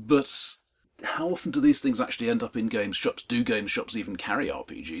 But how often do these things actually end up in games shops? Do games shops even carry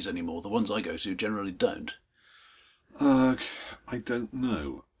RPGs anymore? The ones I go to generally don't. I don't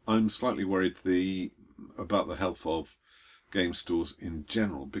know. I'm slightly worried about the health of game stores in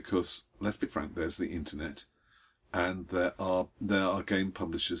general, because let's be frank, there's the internet, and there are game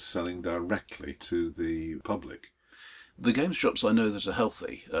publishers selling directly to the public. The game shops I know that are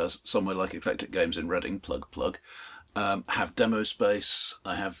healthy, somewhere like Eclectic Games in Reading, plug, have demo space.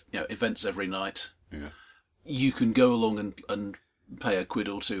 I have events every night. Yeah. You can go along and pay a quid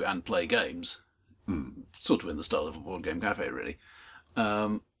or two and play games, sort of in the style of a board game cafe, really.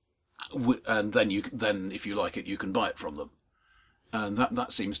 And then if you like it, you can buy it from them. And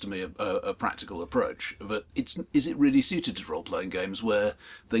that seems to me a practical approach. But is it really suited to role-playing games where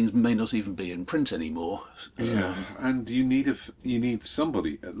things may not even be in print anymore? Yeah, and you need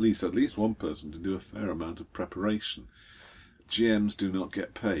somebody, at least one person, to do a fair amount of preparation GMs do not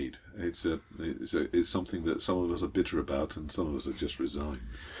get paid. It's something that some of us are bitter about, and some of us are just resigned.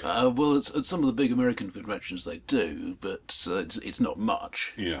 Well, at some of the big American conventions they do, but it's not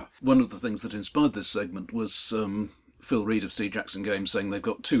much. Yeah. One of the things that inspired this segment was Phil Reed of C. Jackson Games saying they've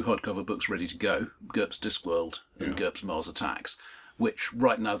got 2 hardcover books ready to go, GURPS Discworld and GURPS Mars Attacks, which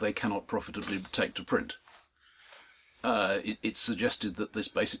right now they cannot profitably take to print. It's suggested that this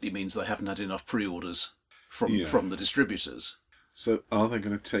basically means they haven't had enough pre-orders from the distributors. So are they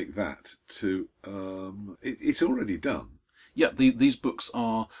going to take that to... it's already done. Yeah, these books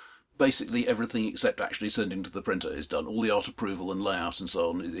are basically everything except actually sending to the printer is done. All the art approval and layout and so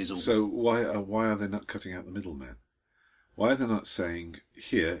on is all... So why are they not cutting out the middleman? Why are they not saying,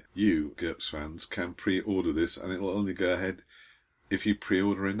 here, you, GURPS fans, can pre-order this and it will only go ahead if you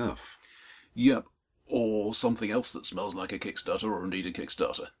pre-order enough? Yep. Or something else that smells like a Kickstarter, or indeed a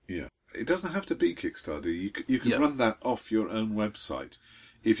Kickstarter. Yeah. It doesn't have to be Kickstarter. You can run that off your own website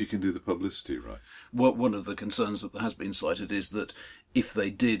if you can do the publicity right. Well, one of the concerns that has been cited is that if they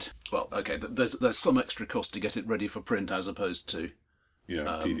did... Well, okay, there's some extra cost to get it ready for print as opposed to...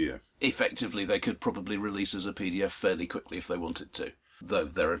 PDF. Effectively, they could probably release as a PDF fairly quickly if they wanted to. Though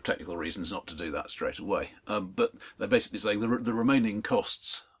there are technical reasons not to do that straight away. But they're basically saying the remaining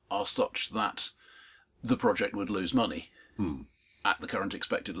costs are such that the project would lose money at the current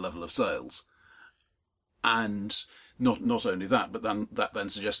expected level of sales. And not only that, but then that then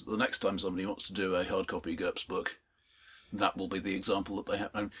suggests that the next time somebody wants to do a hard copy GURPS book, that will be the example that they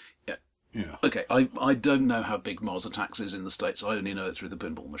have. Yeah. Okay, I don't know how big Mars Attacks is in the States. I only know it through the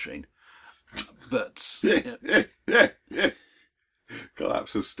pinball machine. But...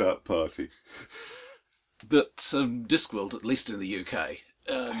 Collapse of Start Party. But Discworld, at least in the UK...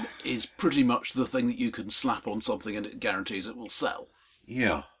 is pretty much the thing that you can slap on something and it guarantees it will sell.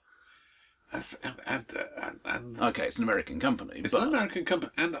 Yeah. Okay, it's an American company. It's an American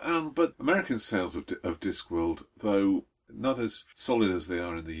company, but American sales of Discworld, though not as solid as they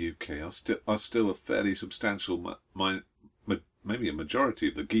are in the UK, are still a fairly substantial, maybe a majority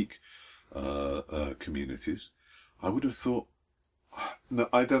of the geek communities. I would have thought. No,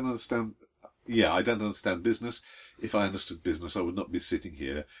 I don't understand. Yeah, I don't understand business. If I understood business, I would not be sitting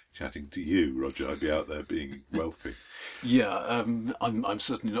here chatting to you, Roger. I'd be out there being wealthy. Yeah, I'm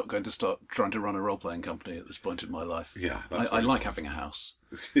certainly not going to start trying to run a role-playing company at this point in my life. Yeah, I like having a house.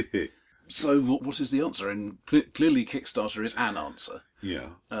 So what is the answer? And clearly Kickstarter is an answer. Yeah.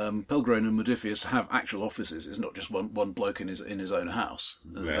 Pelgrane and Modifius have actual offices. It's not just one bloke in his own house.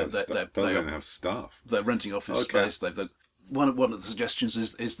 Pelgrane have staff. They're renting office space. One of the suggestions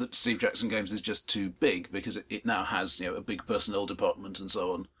is that Steve Jackson Games is just too big because it now has a big personnel department and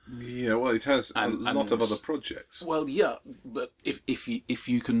so on. Yeah, well, it has a lot of other projects. Well, yeah, but if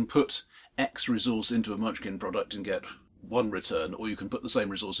you can put X resource into a Munchkin product and get one return, or you can put the same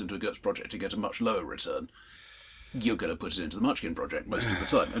resource into a GURPS project to get a much lower return, you're going to put it into the Munchkin project most of the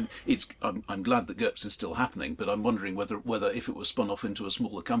time. And I'm glad that GURPS is still happening, but I'm wondering whether if it was spun off into a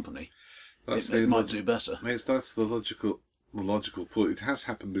smaller company, it might do better. That's the logical thought. It has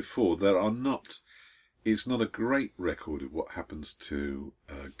happened before. It's not a great record of what happens to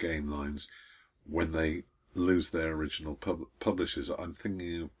game lines when they lose their original publishers. I'm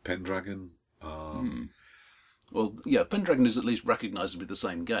thinking of Pendragon. Well, yeah, Pendragon is at least recognisably the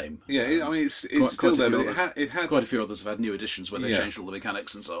same game. Yeah, I mean, it's still there, but it had quite a few others have had new editions where they changed all the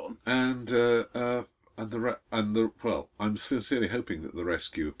mechanics and so on. Well, I'm sincerely hoping that the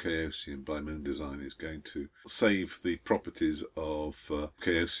rescue of Chaosium by Moon Design is going to save the properties of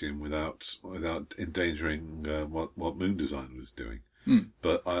Chaosium without endangering what Moon Design was doing.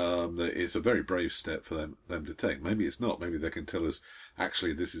 But it's a very brave step for them to take. Maybe it's not. Maybe they can tell us,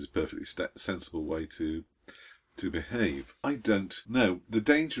 actually, this is a perfectly sensible way to behave. I don't know. The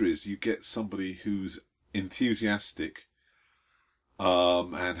danger is you get somebody who's enthusiastic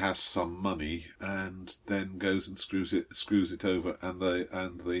and has some money, and then goes and screws it over, and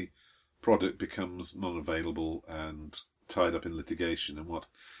the product becomes non-available and tied up in litigation and what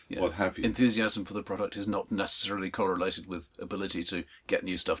have you. Enthusiasm for the product is not necessarily correlated with ability to get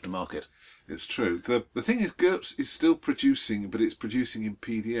new stuff to market. It's true. The thing is, GURPS is still producing, but it's producing in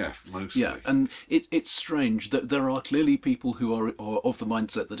PDF mostly. Yeah, and it's strange that there are clearly people who are of the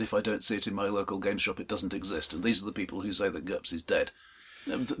mindset that if I don't see it in my local game shop, it doesn't exist, and these are the people who say that GURPS is dead.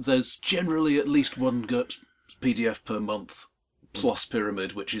 There's generally at least one GURPS PDF per month, plus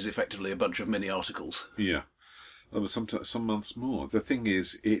Pyramid, which is effectively a bunch of mini articles. Yeah. Some months more. The thing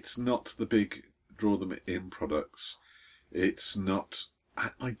is, it's not the big draw them in products. It's not.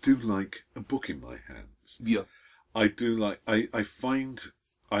 I do like a book in my hands. Yeah. I do like.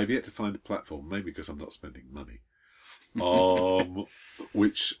 I've yet to find a platform, maybe because I'm not spending money,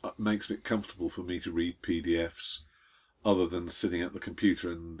 which makes it comfortable for me to read PDFs other than sitting at the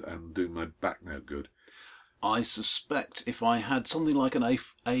computer and doing my back no good. I suspect if I had something like an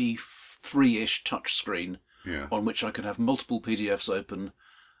A3-ish touchscreen on which I could have multiple PDFs open,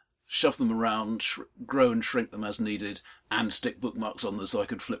 shove them around, grow and shrink them as needed, and stick bookmarks on them so I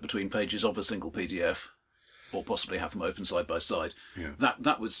could flip between pages of a single PDF, or possibly have them open side by side. Yeah.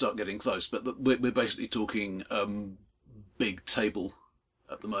 That would start getting close, but we're basically talking big table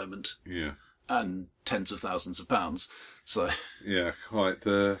at the moment. Yeah. And tens of thousands of pounds. So yeah, quite.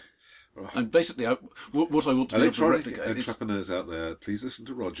 And basically, what I want to be able to replicate entrepreneurs out there, please listen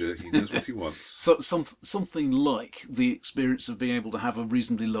to Roger. He knows what he wants. So something like the experience of being able to have a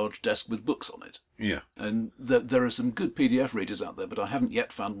reasonably large desk with books on it. Yeah. And there are some good PDF readers out there, but I haven't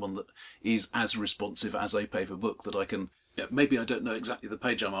yet found one that is as responsive as a paper book that I can... Yeah, maybe I don't know exactly the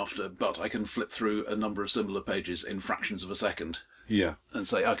page I'm after, but I can flip through a number of similar pages in fractions of a second. Yeah. And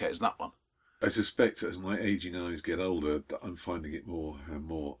say, okay, it's that one. I suspect as my ageing eyes get older that I'm finding it more and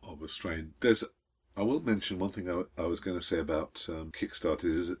more of a strain. I will mention one thing I was going to say about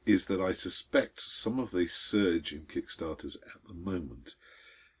Kickstarters is that I suspect some of the surge in Kickstarters at the moment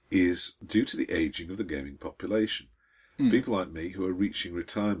is due to the ageing of the gaming population. People like me who are reaching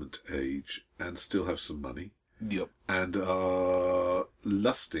retirement age and still have some money. Yep. And are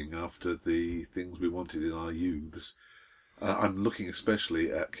lusting after the things we wanted in our youths. I'm looking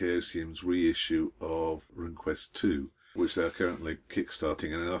especially at Chaosium's reissue of RuneQuest 2, which they are currently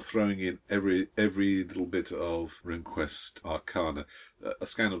kickstarting, and are throwing in every little bit of RuneQuest Arcana, a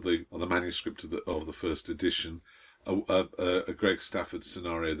scan of the manuscript of the first edition, a Greg Stafford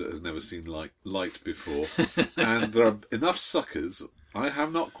scenario that has never seen light before, and there are enough suckers. I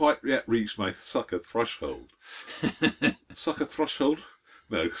have not quite yet reached my sucker threshold. Sucker threshold?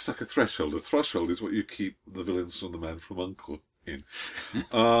 No, sucker threshold. A threshold is what you keep the villains from the Man from U.N.C.L.E.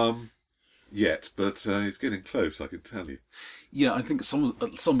 in. Yet, but it's getting close, I can tell you. Yeah, I think some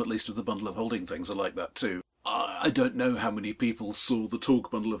at least of the bundle of holding things are like that too. I don't know how many people saw the Torg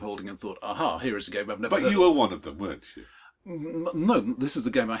bundle of holding and thought, aha, here is a game I've never heard of. But you were one of them, weren't you? No, this is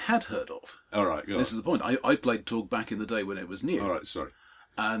the game I had heard of. All right, go on. This is the point. I played Torg back in the day when it was new. All right, sorry.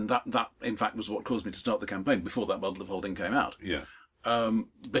 And that in fact, was what caused me to start the campaign before that bundle of holding came out. Yeah.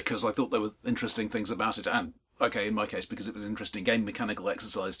 Because I thought there were interesting things about it, and, okay, in my case, because it was an interesting game mechanical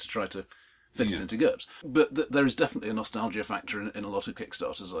exercise to try to fit it into GURPS. But there is definitely a nostalgia factor in a lot of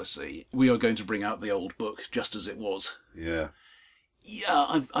Kickstarters I see. We are going to bring out the old book just as it was. Yeah.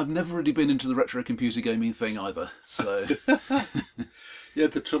 Yeah, I've never really been into the retro computer gaming thing either, so... Yeah,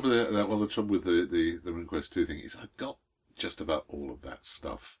 the trouble with the RuneQuest 2 thing is I've got just about all of that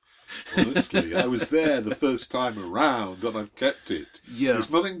stuff. Honestly, I was there the first time around and I've kept it. Yeah.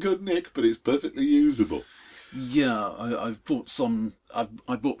 It's not in good nick, but it's perfectly usable. Yeah, I've bought some...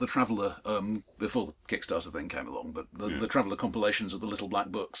 I bought the Traveller before the Kickstarter thing came along, but the Traveller compilations of the little black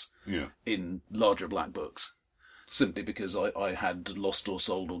books in larger black books, simply because I had lost or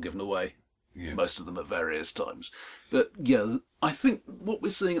sold or given away most of them at various times. But yeah, I think what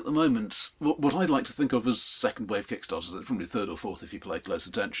we're seeing at the moment, what I'd like to think of as second wave Kickstarters, it's probably third or fourth if you pay close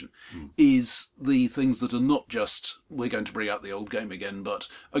attention, is the things that are not just, we're going to bring out the old game again, but,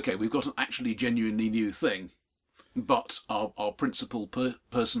 okay, we've got an actually genuinely new thing, but our principal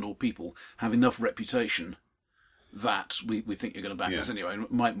personal people have enough reputation that we think you're going to back us anyway.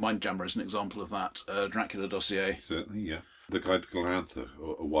 Mindjammer is an example of that. Dracula Dossier. Certainly, yeah. The Guide to Glorantha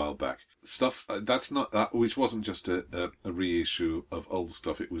a while back. Stuff that's not that, which wasn't just a reissue of old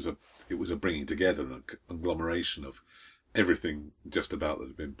stuff. It was a bringing together, an agglomeration of everything just about that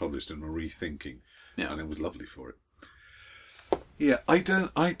had been published and a rethinking, and it was lovely for it. Yeah, I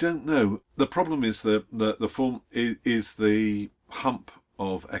don't know. The problem is the form is the hump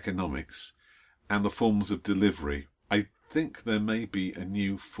of economics and the forms of delivery. I think there may be a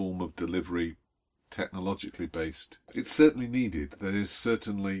new form of delivery, technologically based. It's certainly needed. There is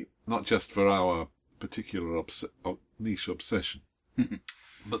certainly, not just for our particular niche obsession,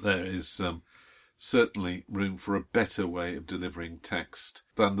 but there is certainly room for a better way of delivering text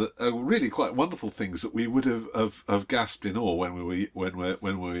than the really quite wonderful things that we would have gasped in awe when we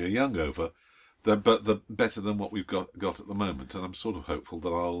were young over. But the better than what we've got at the moment, and I'm sort of hopeful that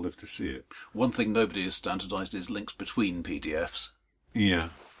I'll live to see it. One thing nobody has standardised is links between PDFs. Yeah.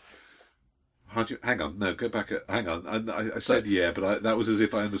 Hang on, no, go back. Hang on, I said but that was as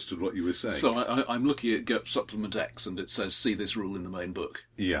if I understood what you were saying. So I'm looking at GURPS Supplement X, and it says, see this rule in the main book.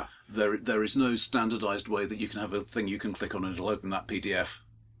 Yeah. There is no standardised way that you can have a thing you can click on and it'll open that PDF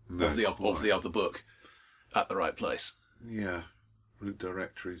of the other book at the right place. Yeah. Root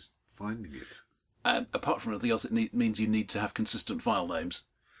directories finding it. Apart from anything else, it means you need to have consistent file names,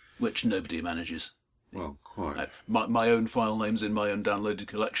 which nobody manages. Well, quite. My own file names in my own downloaded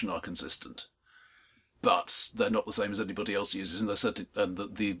collection are consistent, but they're not the same as anybody else uses, and they're and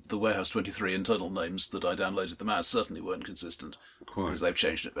the Warehouse 23 internal names that I downloaded them as certainly weren't consistent, because they've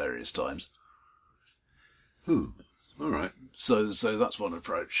changed at various times. All right. So that's one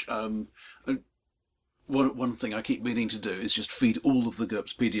approach. One thing I keep meaning to do is just feed all of the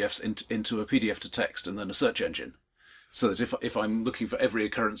GURPS PDFs into a PDF to text and then a search engine. So that if I'm looking for every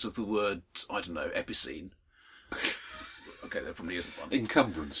occurrence of the word, I don't know, epicene. Okay, there probably isn't one.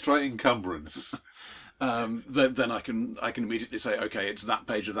 Encumbrance. Try encumbrance. Then I can immediately say, okay, it's that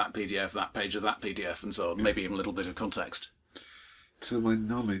page of that PDF, and so on. Maybe even a little bit of context. To my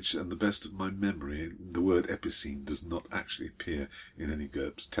knowledge and the best of my memory, the word epicene does not actually appear in any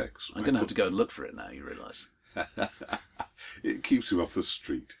GURPS text. I'm going to have to go and look for it now, you realise. It keeps you off the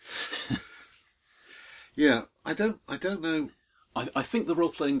street. Yeah, I don't know. I think the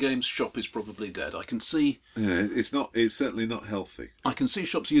role-playing games shop is probably dead. I can see... Yeah, it's certainly not healthy. I can see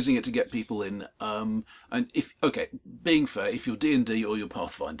shops using it to get people in. And being fair, if you're D&D or you're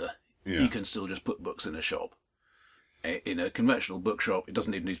Pathfinder, you can still just put books in a shop. In a conventional bookshop, it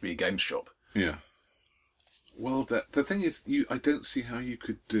doesn't even need to be a games shop. Yeah. Well, the thing is, I don't see how you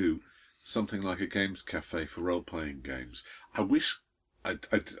could do something like a games cafe for role-playing games. I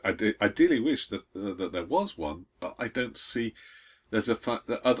ideally wish that there was one, but I don't see. There's a fact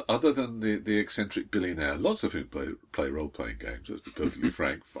that other than the eccentric billionaire, lots of whom play role-playing games, let's be perfectly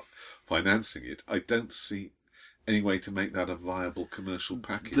frank, financing it, I don't see any way to make that a viable commercial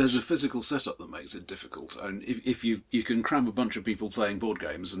package. There's a physical setup that makes it difficult. And if you can cram a bunch of people playing board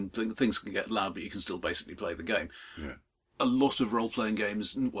games and things can get loud, but you can still basically play the game. Yeah. A lot of role-playing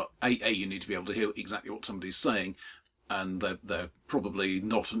games, well, you need to be able to hear exactly what somebody's saying, and they're probably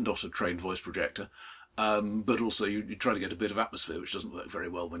not a trained voice projector. But also you try to get a bit of atmosphere, which doesn't work very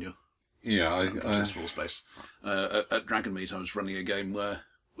well when you're in small space. At Dragonmeet, I was running a game where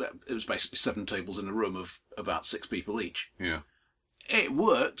it was basically 7 tables in a room of about 6 people each. Yeah. It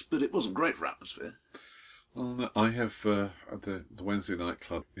worked, but it wasn't great for atmosphere. Well, no, I have at the Wednesday night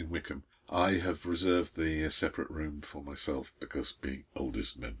club in Wickham, I have reserved the separate room for myself because being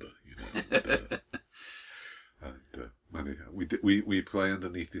oldest member, we play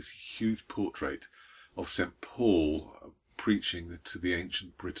underneath this huge portrait of St. Paul preaching to the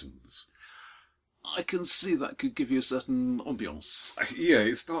ancient Britons. I can see that could give you a certain ambience. Yeah,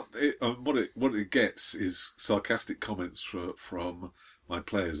 it's not. What it gets is sarcastic comments from my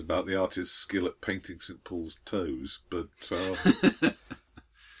players about the artist's skill at painting St. Paul's toes. But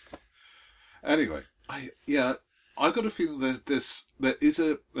anyway, I've got a feeling there is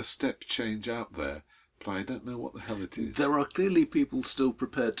a step change out there, but I don't know what the hell it is. There are clearly people still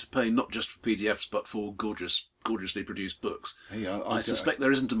prepared to pay not just for PDFs but for gorgeously produced books. Hey, I suspect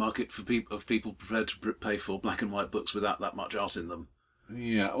there isn't a market for people prepared to pay for black and white books without that much art in them.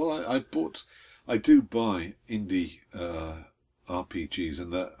 Yeah, well, I do buy indie RPGs,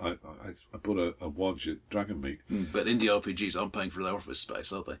 and that I bought a Wodge at Dragonmeet. But indie RPGs aren't paying for their office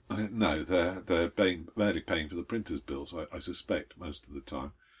space, are they? No, they're barely paying for the printer's bills. I suspect most of the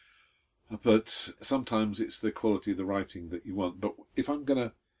time. But sometimes it's the quality of the writing that you want. But if I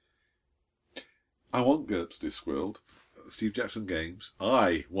want GURPS Discworld, Steve Jackson Games.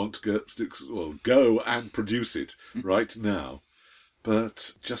 I want GURPS Discworld. Go and produce it right now.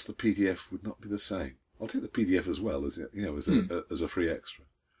 But just the PDF would not be the same. I'll take the PDF as well as a free extra.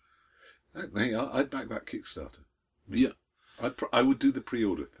 Hey, I'd back that Kickstarter. Yeah, I would do the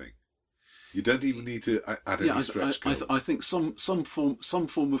pre-order thing. You don't even need to add any stretch goals. I think some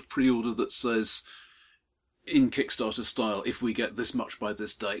form of pre-order that says, in Kickstarter style, if we get this much by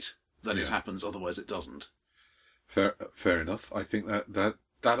this date, then it happens. Otherwise, it doesn't. Fair enough. I think that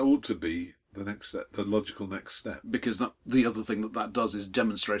ought to be the next step, the logical next step. Because the other thing that does is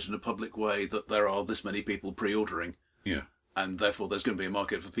demonstrate in a public way that there are this many people pre-ordering. Yeah. And therefore, there's going to be a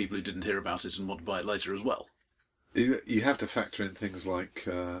market for people who didn't hear about it and want to buy it later as well. You have to factor in things like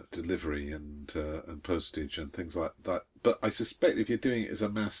delivery and postage and things like that. But I suspect if you're doing it as a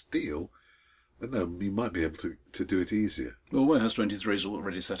mass deal, then you might be able to do it easier. Well, Warehouse 23 is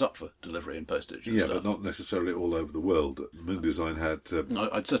already set up for delivery and postage and stuff. But not necessarily all over the world. Moon Design had...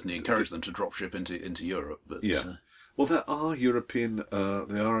 I'd certainly encourage them to drop ship into Europe. But, well, there are European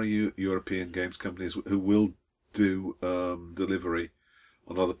games companies who will do delivery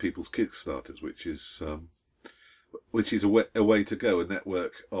on other people's Kickstarters, which is a way to go, a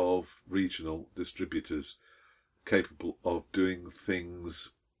network of regional distributors capable of doing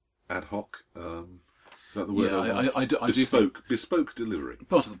things ad hoc. Is that the word? I do Bespoke delivery.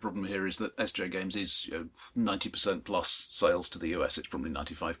 Part of the problem here is that SJ Games is 90% plus sales to the US. It's probably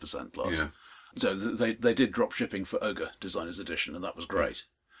 95% plus. Yeah. So they did drop shipping for Ogre Designers Edition, and that was great.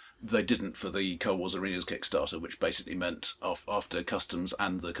 They didn't for the Cold Wars Arenas Kickstarter, which basically meant after customs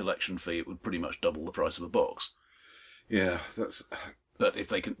and the collection fee, it would pretty much double the price of a box. Yeah, that's. But if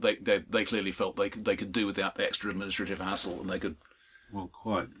they clearly felt they could do without the extra administrative hassle, and they could. Well,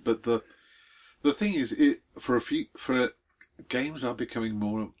 quite. But the thing is, games are becoming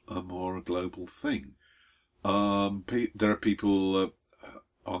more a global thing. There are people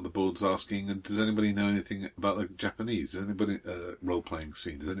on the boards asking, does anybody know anything about the Japanese? Does anybody role playing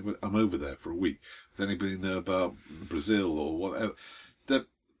scene? Does anybody? I'm over there for a week. Does anybody know about Brazil or whatever?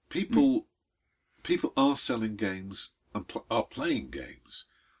 People are selling games and are playing games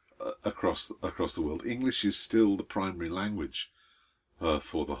across the world. English is still the primary language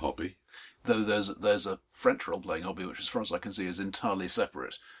for the hobby. Though there's a French role-playing hobby, which as far as I can see is entirely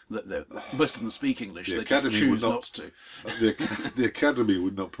separate. Most of them speak English, they just choose not to. The Academy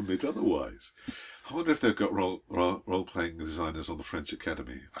would not permit otherwise. I wonder if they've got role-playing designers on the French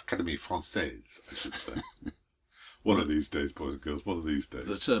Academy. Académie Française, I should say. One of these days, boys and girls, one of these days.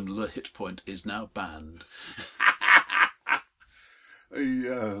 The term Le Hit Point is now banned.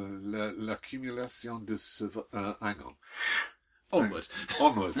 L'accumulation de hang on. Onward.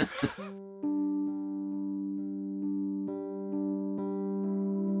 Onward.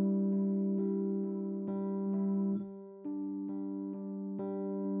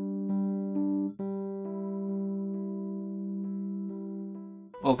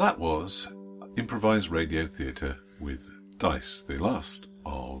 Well, that was Improvised Radio Theatre with Dice, the last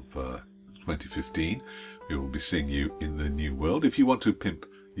of 2015. We will be seeing you in the new world. If you want to pimp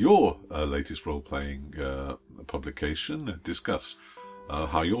your latest role-playing publication, discuss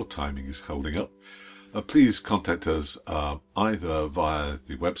how your timing is holding up, please contact us either via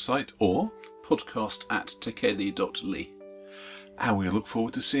the website or podcast@tekeli.ly. And we look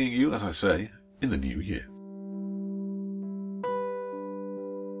forward to seeing you, as I say, in the new year.